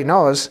everybody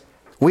knows,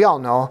 we all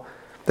know,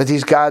 that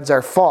these gods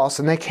are false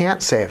and they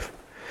can't save.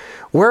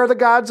 Where are the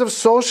gods of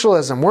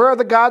socialism? Where are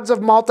the gods of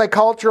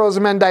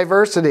multiculturalism and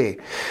diversity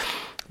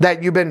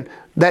that you've been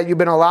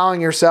allowing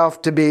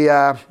yourself to be,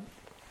 that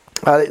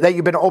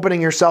you've been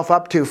opening yourself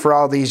up to for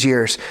all these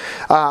years?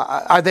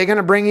 Are they going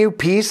to bring you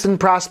peace and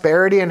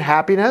prosperity and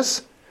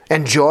happiness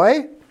and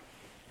joy?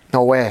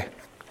 No way.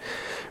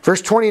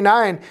 Verse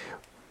 29,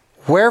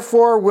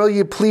 wherefore will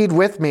you plead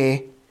with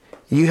me?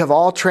 You have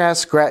all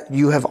transgressed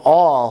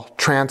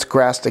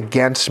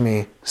against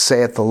me,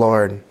 saith the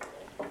Lord.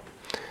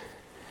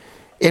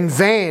 In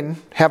vain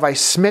have I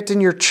smitten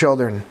your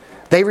children.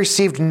 They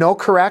received no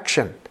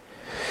correction.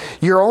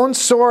 Your own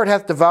sword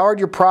hath devoured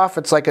your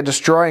prophets like a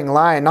destroying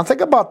lion. Now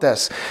think about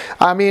this.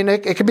 I mean,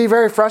 it can be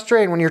very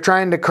frustrating when you're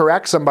trying to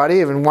correct somebody,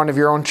 even one of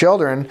your own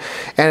children,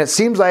 and it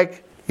seems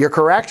like your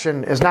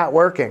correction is not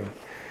working.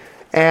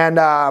 And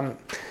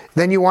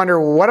then you wonder,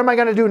 what am I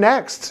going to do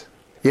next?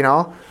 You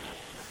know,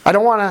 I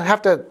don't want to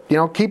have to,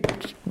 keep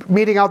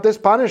meting out this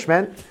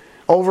punishment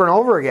over and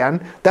over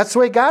again. That's the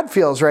way God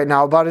feels right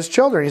now about his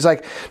children. He's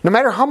like, no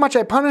matter how much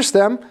I punish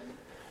them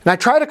and I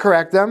try to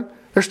correct them,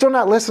 they're still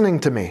not listening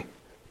to me.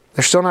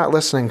 They're still not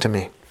listening to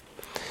me.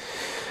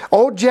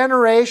 O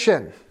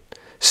generation,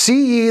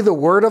 see ye the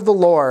word of the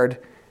Lord.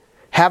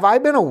 Have I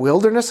been a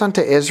wilderness unto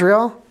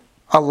Israel,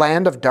 a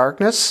land of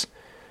darkness?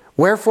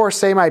 Wherefore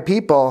say my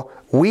people,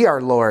 we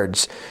are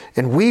lords,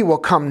 and we will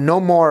come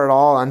no more at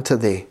all unto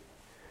thee.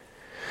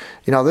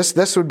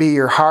 This would be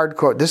your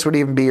hardcore. This would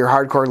even be your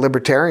hardcore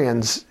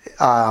libertarians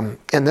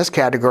in this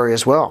category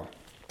as well.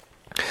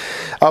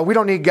 We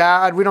don't need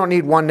God. We don't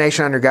need one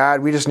nation under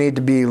God. We just need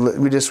to be.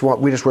 We just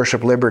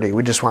worship liberty.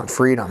 We just want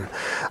freedom.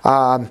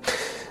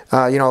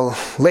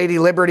 Lady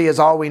Liberty is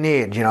all we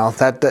need.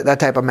 That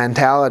type of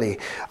mentality.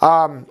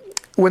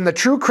 When the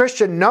true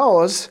Christian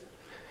knows,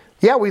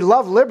 yeah, we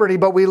love liberty,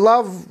 but we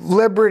love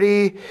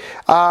liberty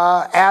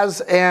as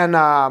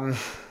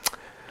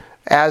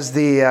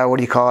the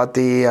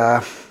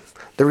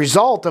the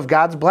result of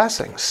God's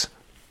blessings.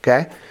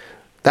 Okay.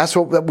 That's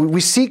what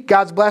we seek,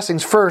 God's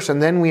blessings first,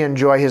 and then we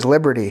enjoy his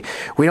liberty.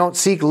 We don't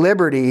seek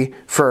liberty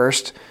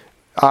first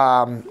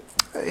and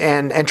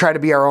try to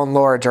be our own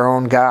lords, our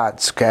own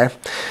gods. Okay,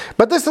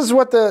 but this is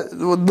what the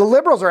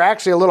liberals are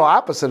actually a little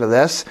opposite of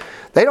this.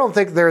 They don't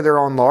think they're their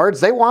own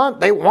lords. They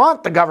want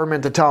the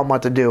government to tell them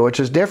what to do,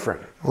 which is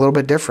different, a little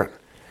bit different.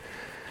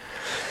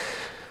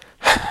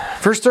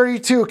 Verse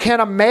 32, can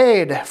a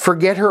maid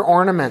forget her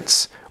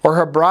ornaments, or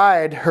her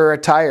bride her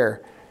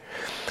attire?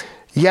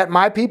 Yet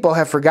my people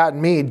have forgotten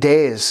me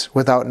days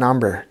without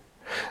number.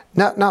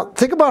 Now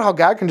think about how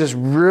God can just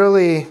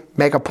really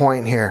make a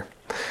point here.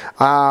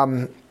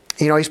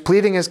 He's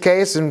pleading his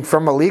case, and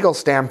from a legal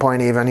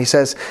standpoint even, he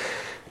says,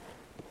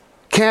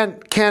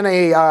 can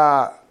a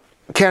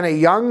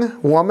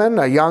young woman,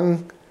 a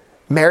young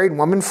married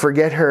woman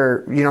forget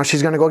her,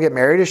 she's going to go get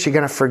married, is she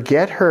going to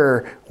forget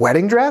her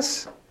wedding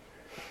dress?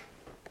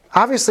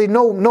 Obviously,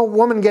 no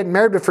woman getting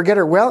married would forget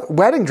her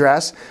wedding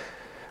dress,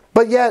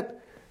 but yet,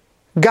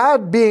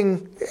 God,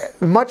 being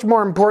much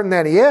more important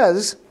than he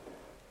is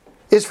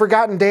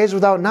forgotten days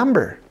without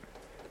number.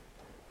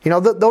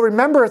 They'll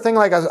remember a thing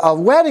like a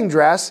wedding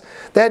dress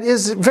that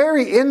is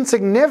very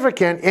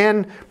insignificant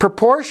in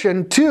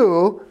proportion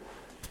to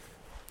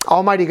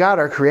Almighty God,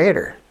 our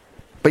Creator.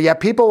 But yet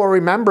people will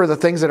remember the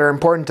things that are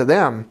important to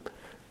them,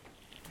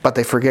 but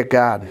they forget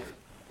God.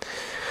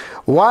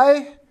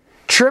 Why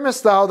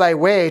trimmest thou thy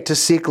way to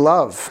seek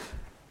love?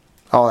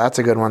 Oh, that's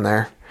a good one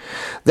there.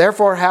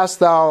 Therefore hast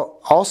thou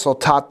also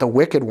taught the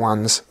wicked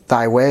ones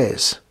thy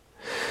ways.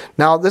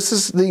 Now this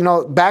is,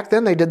 back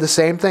then they did the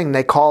same thing.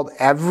 They called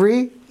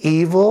every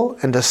evil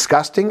and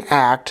disgusting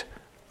act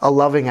a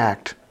loving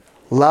act.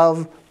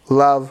 Love,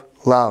 love,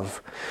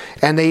 love.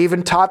 And they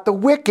even taught the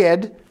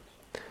wicked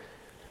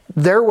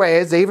their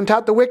ways. They even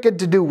taught the wicked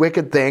to do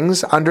wicked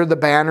things under the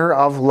banner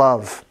of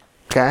love.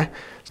 Okay?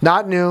 It's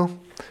not new.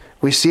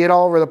 We see it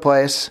all over the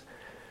place.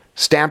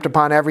 Stamped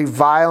upon every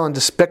vile and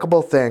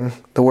despicable thing,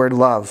 the word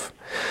love.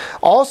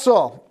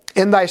 Also,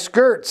 in thy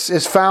skirts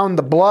is found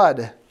the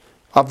blood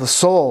of the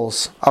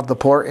souls of the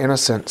poor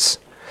innocents.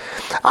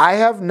 I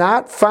have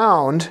not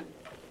found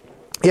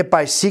it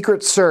by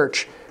secret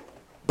search,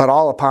 but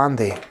all upon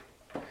thee.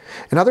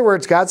 In other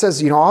words, God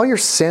says, all your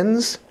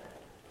sins,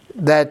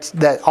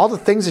 that all the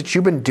things that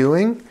you've been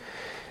doing,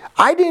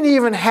 I didn't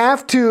even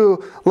have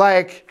to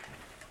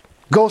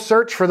go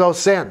search for those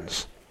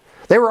sins.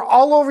 They were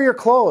all over your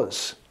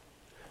clothes.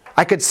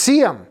 I could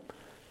see them.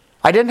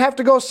 I didn't have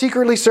to go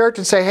secretly search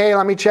and say, hey,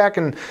 let me check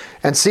and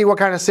see what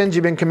kind of sins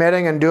you've been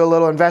committing and do a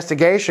little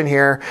investigation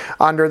here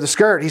under the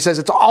skirt. He says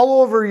it's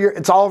all over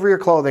your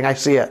clothing. I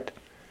see it.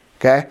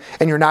 Okay?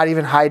 And you're not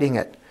even hiding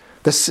it.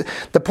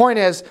 The point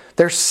is,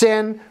 their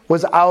sin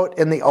was out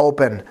in the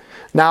open.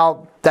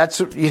 Now,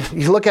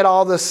 you look at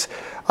all this.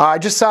 I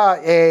just saw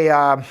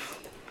an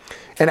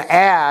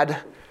ad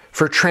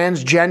for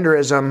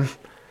transgenderism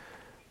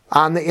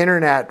on the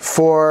internet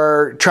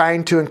for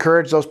trying to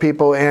encourage those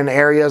people in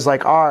areas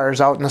like ours,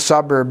 out in the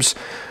suburbs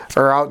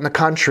or out in the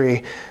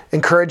country,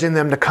 encouraging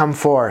them to come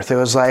forth. It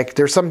was like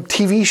there's some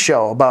TV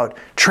show about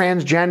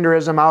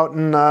transgenderism out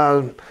in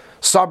the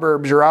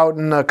suburbs or out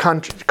in the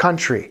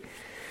country.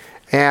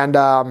 And,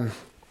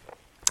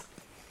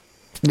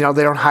 they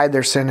don't hide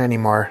their sin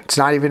anymore. It's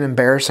not even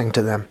embarrassing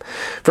to them.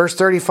 Verse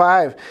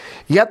 35,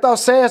 yet thou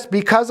sayest,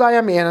 because I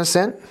am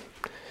innocent,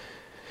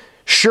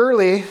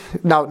 surely,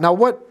 now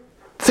what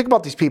think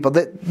about these people.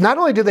 That not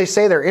only do they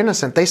say they're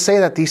innocent, they say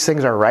that these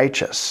things are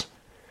righteous.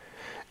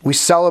 We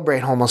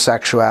celebrate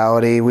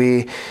homosexuality.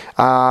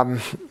 I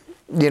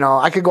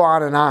could go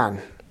on and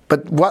on.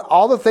 But what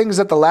all the things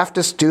that the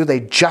leftists do, they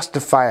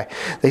justify.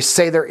 They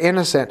say they're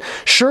innocent.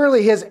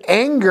 Surely his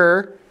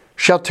anger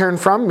shall turn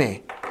from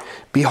me.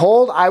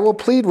 Behold, I will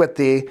plead with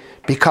thee,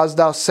 because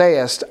thou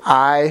sayest,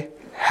 I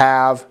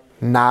have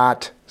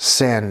not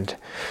sinned.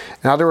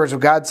 In other words,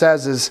 what God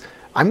says is,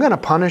 I'm going to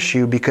punish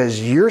you because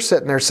you're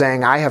sitting there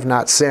saying, I have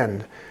not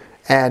sinned.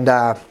 And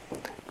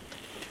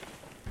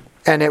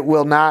it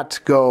will not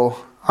go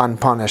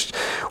unpunished.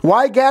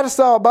 Why gaddest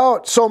thou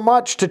about so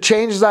much to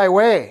change thy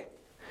way?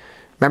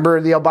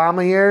 Remember the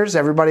Obama years?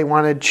 Everybody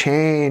wanted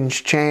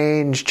change,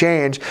 change,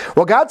 change.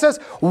 Well, God says,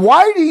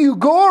 why do you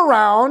go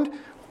around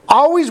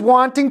always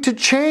wanting to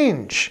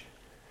change?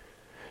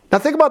 Now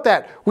think about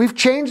that. We've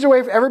changed the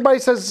way. Everybody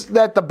says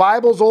that the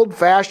Bible's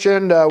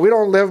old-fashioned. We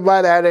don't live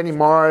by that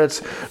anymore.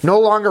 It's no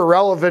longer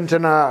relevant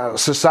in a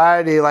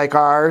society like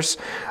ours.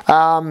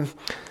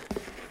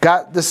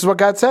 This is what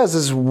God says,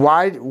 is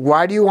why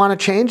do you want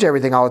to change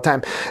everything all the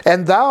time?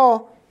 And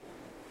thou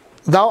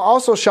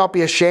also shalt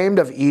be ashamed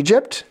of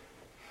Egypt,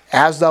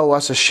 as thou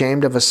wast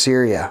ashamed of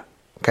Assyria.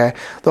 Okay?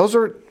 Those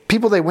are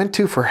people they went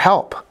to for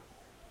help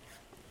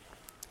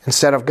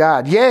instead of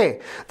God.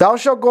 Yea, thou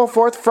shalt go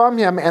forth from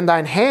him, and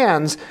thine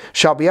hands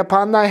shall be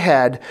upon thy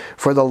head,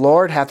 for the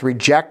Lord hath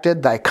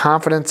rejected thy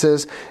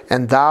confidences,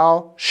 and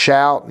thou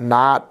shalt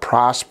not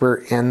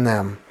prosper in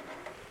them.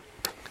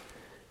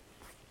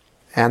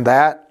 And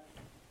that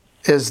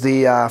is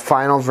the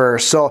final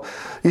verse. So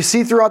you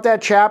see throughout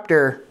that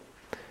chapter,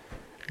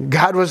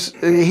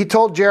 he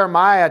told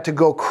Jeremiah to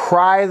go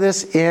cry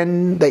this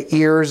in the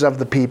ears of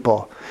the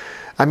people.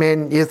 I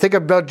mean, you think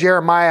about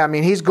Jeremiah,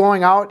 he's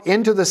going out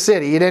into the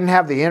city. He didn't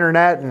have the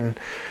internet and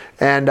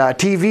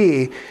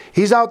TV.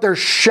 He's out there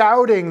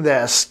shouting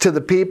this to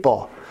the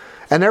people.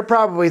 And they're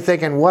probably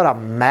thinking, what a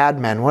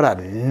madman, what a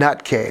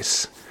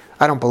nutcase.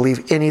 I don't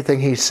believe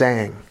anything he's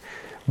saying.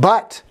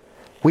 But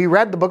we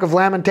read the book of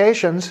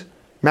Lamentations.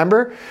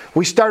 Remember?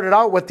 We started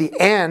out with the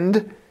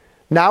end.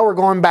 Now we're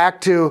going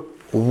back to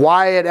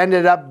why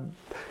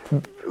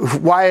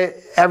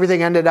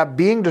everything ended up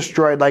being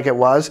destroyed like it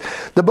was.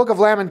 The book of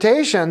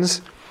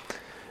Lamentations,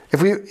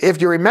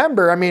 if you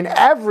remember,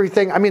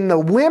 everything, the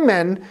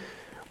women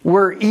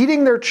were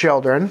eating their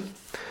children.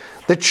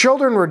 The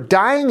children were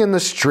dying in the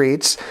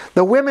streets.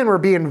 The women were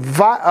being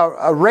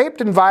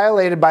raped and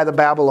violated by the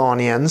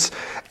Babylonians.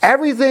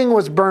 Everything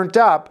was burnt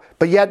up,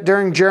 but yet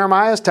during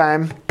Jeremiah's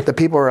time, the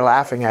people were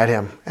laughing at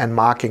him and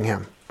mocking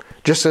him,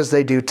 just as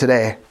they do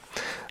today.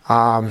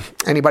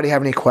 Anybody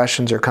have any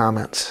questions or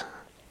comments?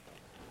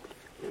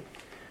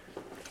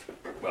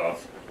 Well,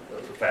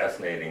 it's a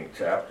fascinating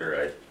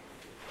chapter.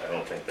 I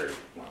don't think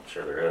I'm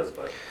sure there is,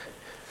 but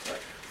I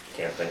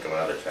can't think of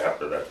another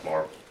chapter that's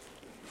more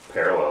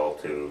parallel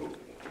to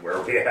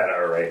where we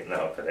are right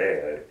now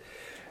today.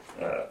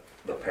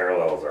 The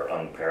parallels are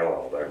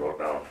unparalleled, I wrote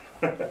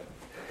down.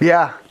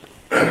 Yeah,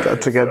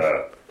 that's a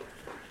good...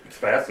 It's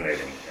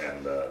fascinating,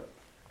 and the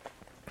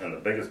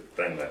biggest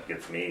thing that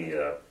gets me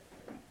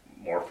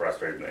more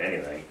frustrated than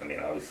anything,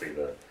 obviously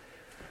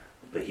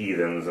the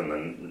heathens and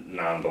the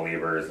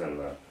non-believers and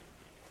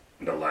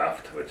the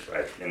left, which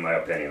in my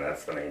opinion,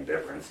 that's the main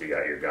difference. You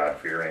got your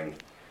God-fearing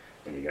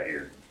and you got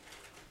your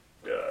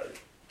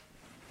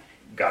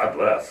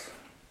godless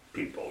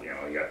people.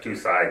 You got two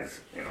sides,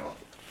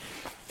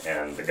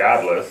 and the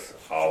godless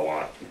all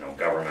want,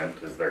 government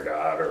is their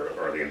God,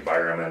 or the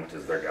environment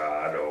is their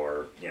God,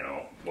 or,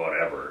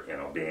 whatever,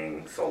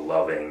 being so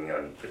loving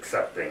and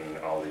accepting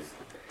all these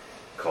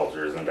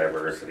cultures and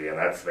diversity, and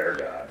that's their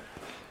God.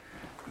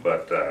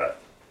 But,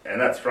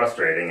 and that's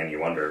frustrating, and you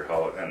wonder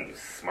how, and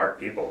smart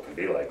people can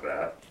be like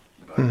that.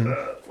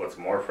 But what's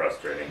more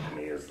frustrating to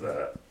me is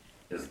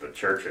the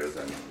churches,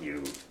 and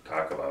you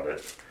talk about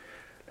it,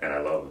 and I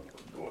love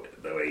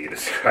the way you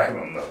describe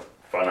them, the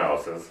fun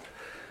houses.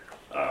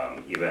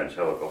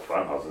 Evangelical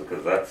fun houses,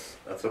 because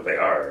that's what they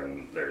are,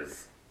 and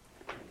there's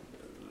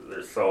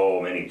so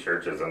many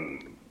churches,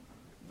 and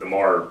the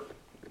more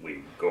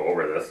we go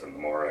over this and the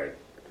more I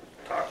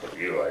talk with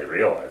you, I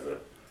realize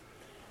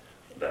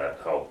that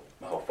how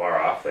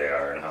far off they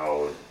are, and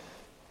how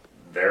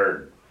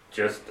they're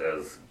just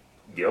as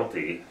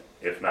guilty,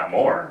 if not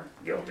more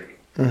guilty,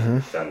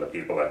 than the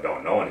people that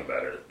don't know any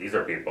better. These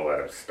are people that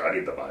have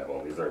studied the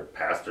Bible. These are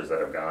pastors that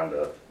have gone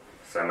to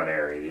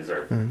seminary. These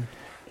are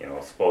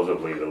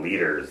supposedly the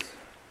leaders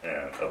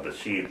of the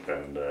sheep,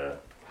 and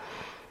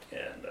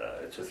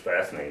it's just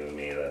fascinating to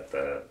me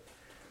that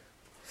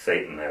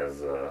Satan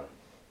has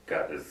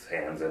got his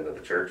hands into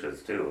the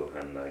churches too,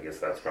 and I guess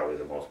that's probably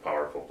the most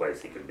powerful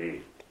place he could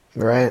be.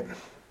 Right,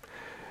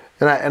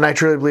 and I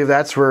truly believe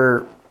that's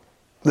where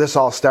this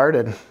all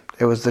started.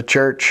 It was the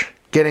church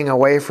getting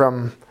away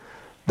from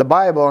the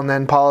Bible, and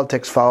then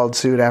politics followed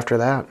suit after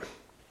that.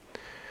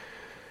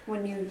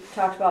 When you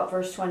talked about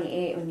verse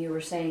 28, when you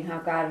were saying how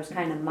God was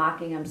kind of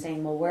mocking them,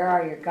 saying, well, where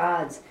are your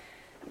gods?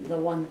 the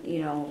one,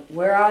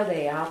 where are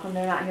they? How come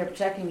they're not here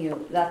protecting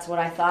you? That's what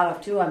I thought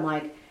of too. I'm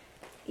like,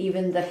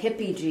 even the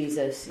hippie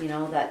Jesus,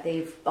 that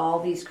all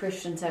these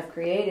Christians have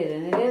created.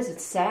 And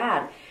it's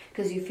sad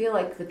because you feel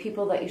like the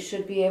people that you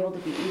should be able to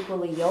be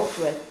equally yoked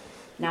with,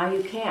 now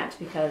you can't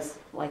because,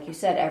 like you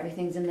said,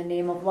 everything's in the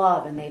name of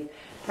love, and they've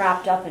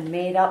propped up and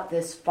made up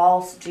this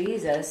false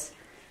Jesus.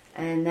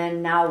 And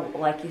then now,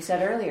 like you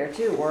said earlier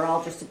too, we're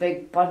all just a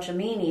big bunch of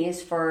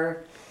meanies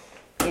for,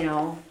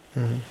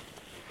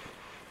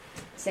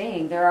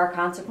 saying there are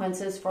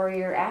consequences for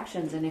your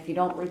actions, and if you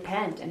don't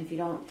repent, and if you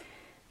don't,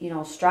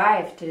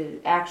 strive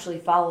to actually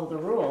follow the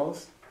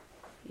rules,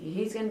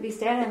 he's going to be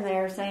standing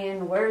there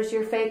saying, "Where's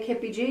your fake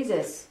hippie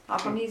Jesus? How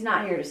come he's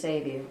not here to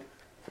save you?"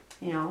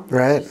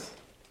 Right.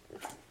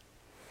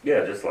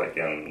 Yeah, just like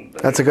in.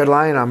 That's a good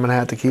line. I'm gonna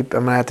have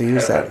to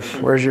use that.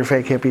 Where's your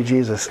fake hippie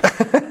Jesus?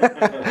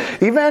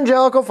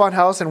 Evangelical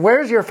Funhouse, and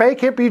where's your fake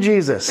hippie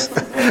Jesus?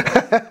 I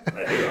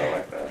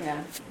like that.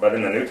 Yeah. But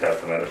in the New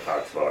Testament, it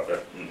talks about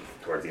that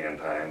towards the end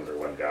times, or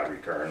when God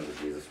returns, or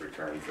Jesus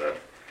returns, that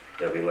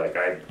they'll be like,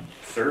 "I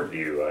served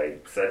you. I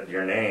said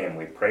your name.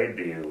 We prayed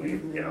to you.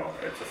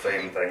 It's the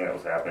same thing that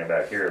was happening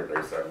back here."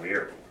 They said we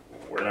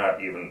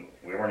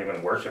weren't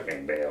even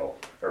worshiping Baal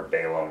or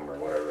Balaam or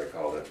whatever they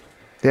called it.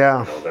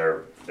 Yeah.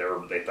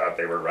 They thought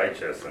they were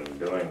righteous and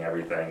doing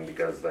everything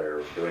because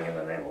they're doing in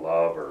the name of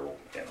love, or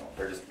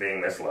they're just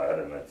being misled.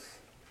 And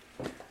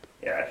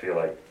I feel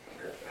like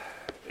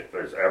if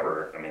there's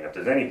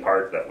any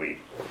part that we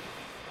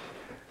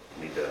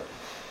need to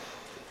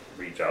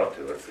reach out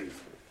to, it's these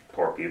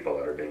poor people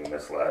that are being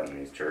misled in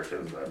these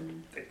churches. That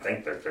they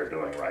think that they're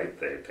doing right,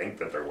 they think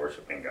that they're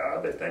worshiping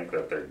God, they think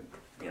that they're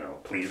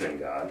pleasing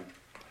God.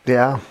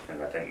 Yeah.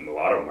 And I think a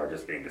lot of them are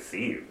just being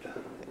deceived.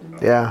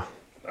 Yeah.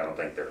 I don't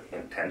think they're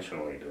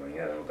intentionally doing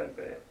it. I don't think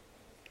they...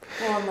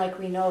 Well, and like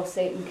we know,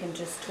 Satan can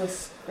just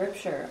twist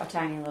Scripture a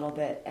tiny little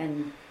bit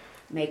and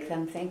make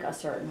them think a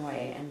certain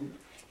way. And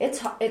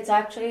it's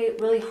actually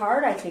really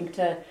hard, I think,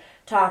 to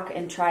talk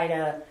and try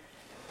to,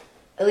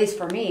 at least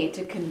for me,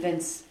 to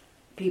convince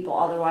people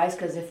otherwise.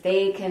 Because if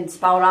they can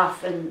spout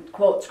off and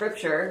quote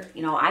Scripture,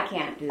 I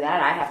can't do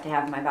that. I have to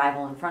have my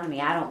Bible in front of me.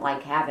 I don't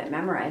have it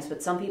memorized.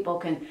 But some people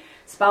can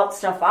spout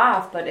stuff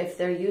off. But if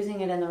they're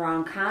using it in the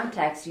wrong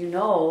context,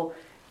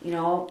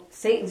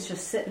 Satan's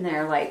just sitting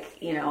there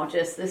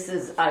this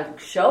is a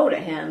show to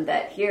him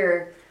that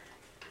here,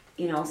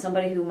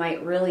 somebody who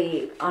might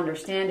really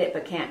understand it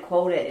but can't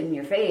quote it in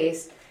your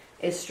face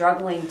is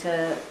struggling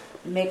to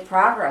make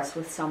progress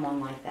with someone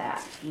like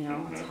that.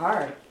 It's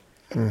hard.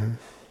 Mm-hmm.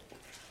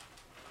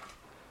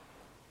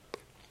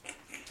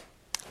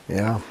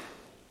 Yeah.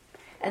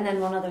 And then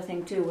one other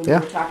thing too, when you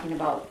were talking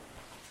about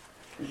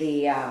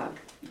the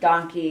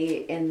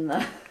donkey in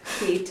the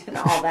heat and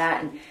all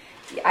that, and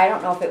I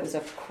don't know if it was a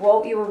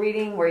quote you were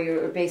reading where you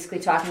were basically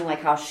talking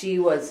like how she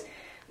was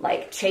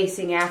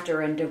chasing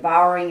after and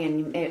devouring,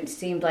 and it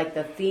seemed like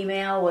the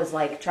female was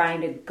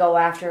trying to go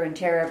after and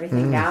tear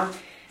everything down.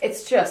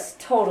 It's just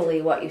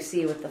totally what you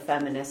see with the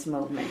feminist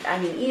movement. I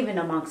mean, even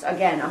amongst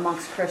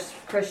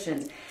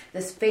Christians,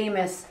 this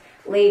famous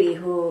lady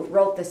who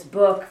wrote this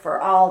book for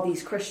all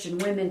these Christian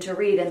women to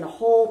read, and the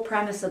whole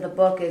premise of the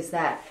book is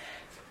that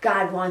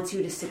God wants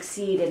you to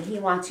succeed, and he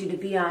wants you to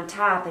be on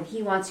top, and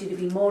he wants you to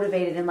be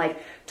motivated, and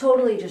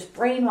totally just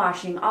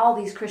brainwashing all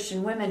these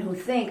Christian women who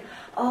think,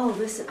 oh,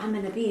 listen, I'm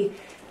going to be,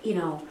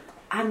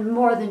 I'm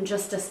more than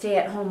just a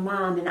stay-at-home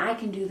mom, and I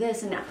can do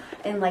this, and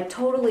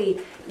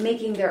totally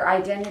making their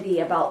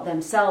identity about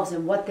themselves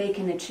and what they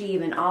can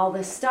achieve and all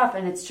this stuff.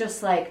 And it's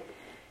just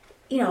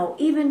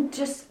even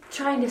just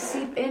trying to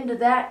seep into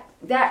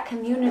that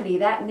community,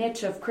 that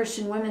niche of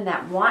Christian women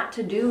that want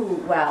to do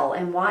well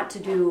and want to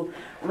do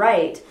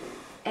right.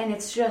 And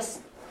it's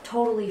just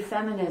totally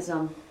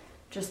feminism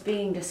just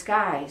being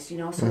disguised,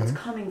 so it's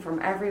coming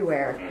from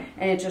everywhere.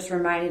 And it just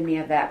reminded me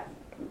of that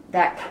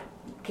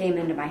came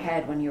into my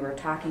head when you were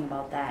talking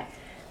about that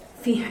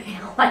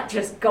female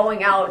just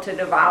going out to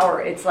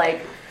devour.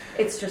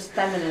 It's just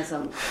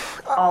feminism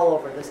all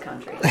over this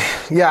country.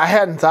 Yeah, I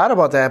hadn't thought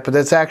about that, but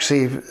that's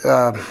actually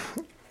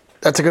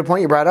that's a good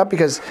point you brought up,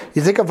 because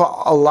you think of a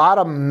lot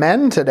of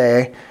men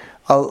today,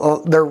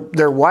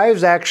 their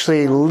wives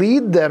actually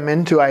lead them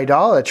into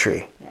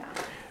idolatry. Yeah.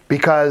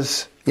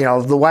 Because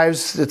the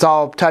wives, it's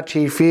all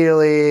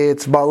touchy-feely,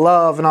 it's about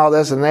love and all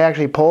this, and they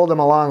actually pull them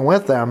along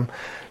with them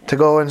to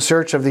go in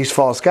search of these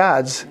false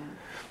gods,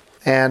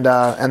 and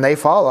they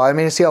follow. I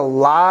mean, I see a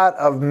lot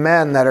of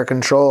men that are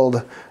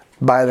controlled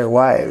by their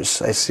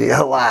wives. I see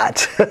a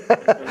lot.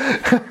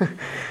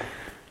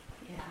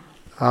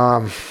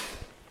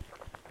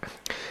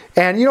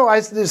 And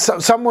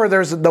somewhere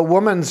there's the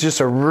woman's just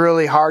a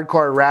really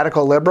hardcore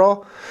radical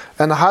liberal,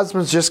 and the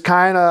husband's just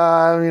kind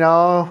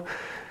of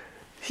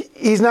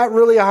he's not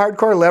really a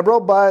hardcore liberal,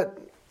 but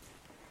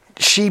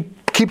she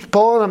keeps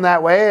pulling him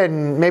that way,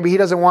 and maybe he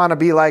doesn't want to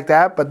be like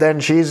that, but then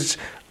she's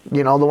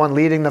the one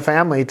leading the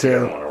family to. You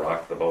don't want to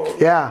rock the boat.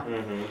 Yeah.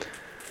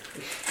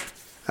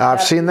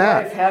 I've seen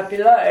that. Life, happy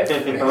life.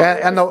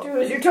 And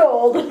Do as you're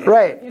told.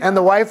 right, and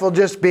the wife will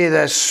just be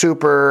this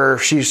super.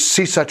 She's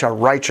such a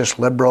righteous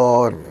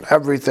liberal and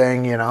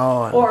everything, you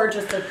know. And, Or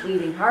just a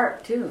bleeding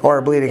heart too. Or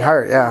a bleeding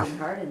heart, yeah. Bleeding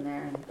heart in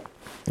there.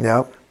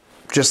 Yep,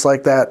 just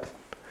like that.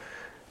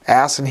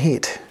 Ass and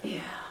heat. Yeah.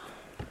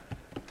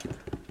 Yeah,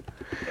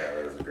 that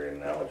is a great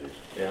analogy.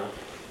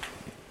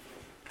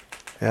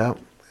 Yeah. Yep.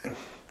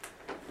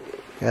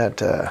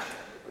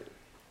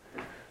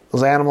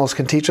 Those animals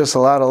can teach us a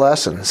lot of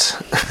lessons.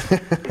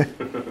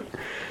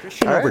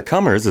 Christian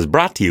Overcomers is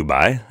brought to you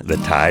by the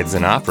tithes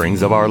and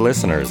offerings of our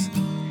listeners.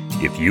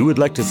 If you would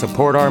like to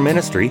support our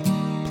ministry,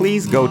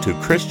 please go to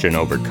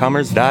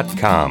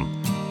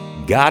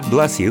ChristianOvercomers.com. God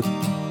bless you,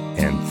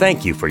 and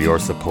thank you for your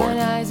support. Mine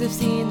eyes have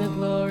seen the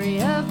glory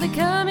of the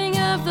coming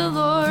of the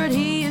Lord.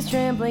 He is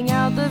trampling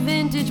out the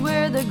vintage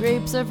where the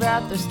grapes of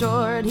wrath are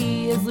stored.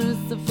 He has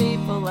loosed the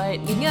fateful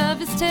lightning of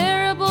his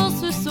terrible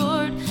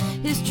sword.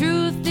 His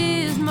truth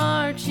is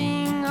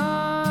marching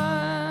on.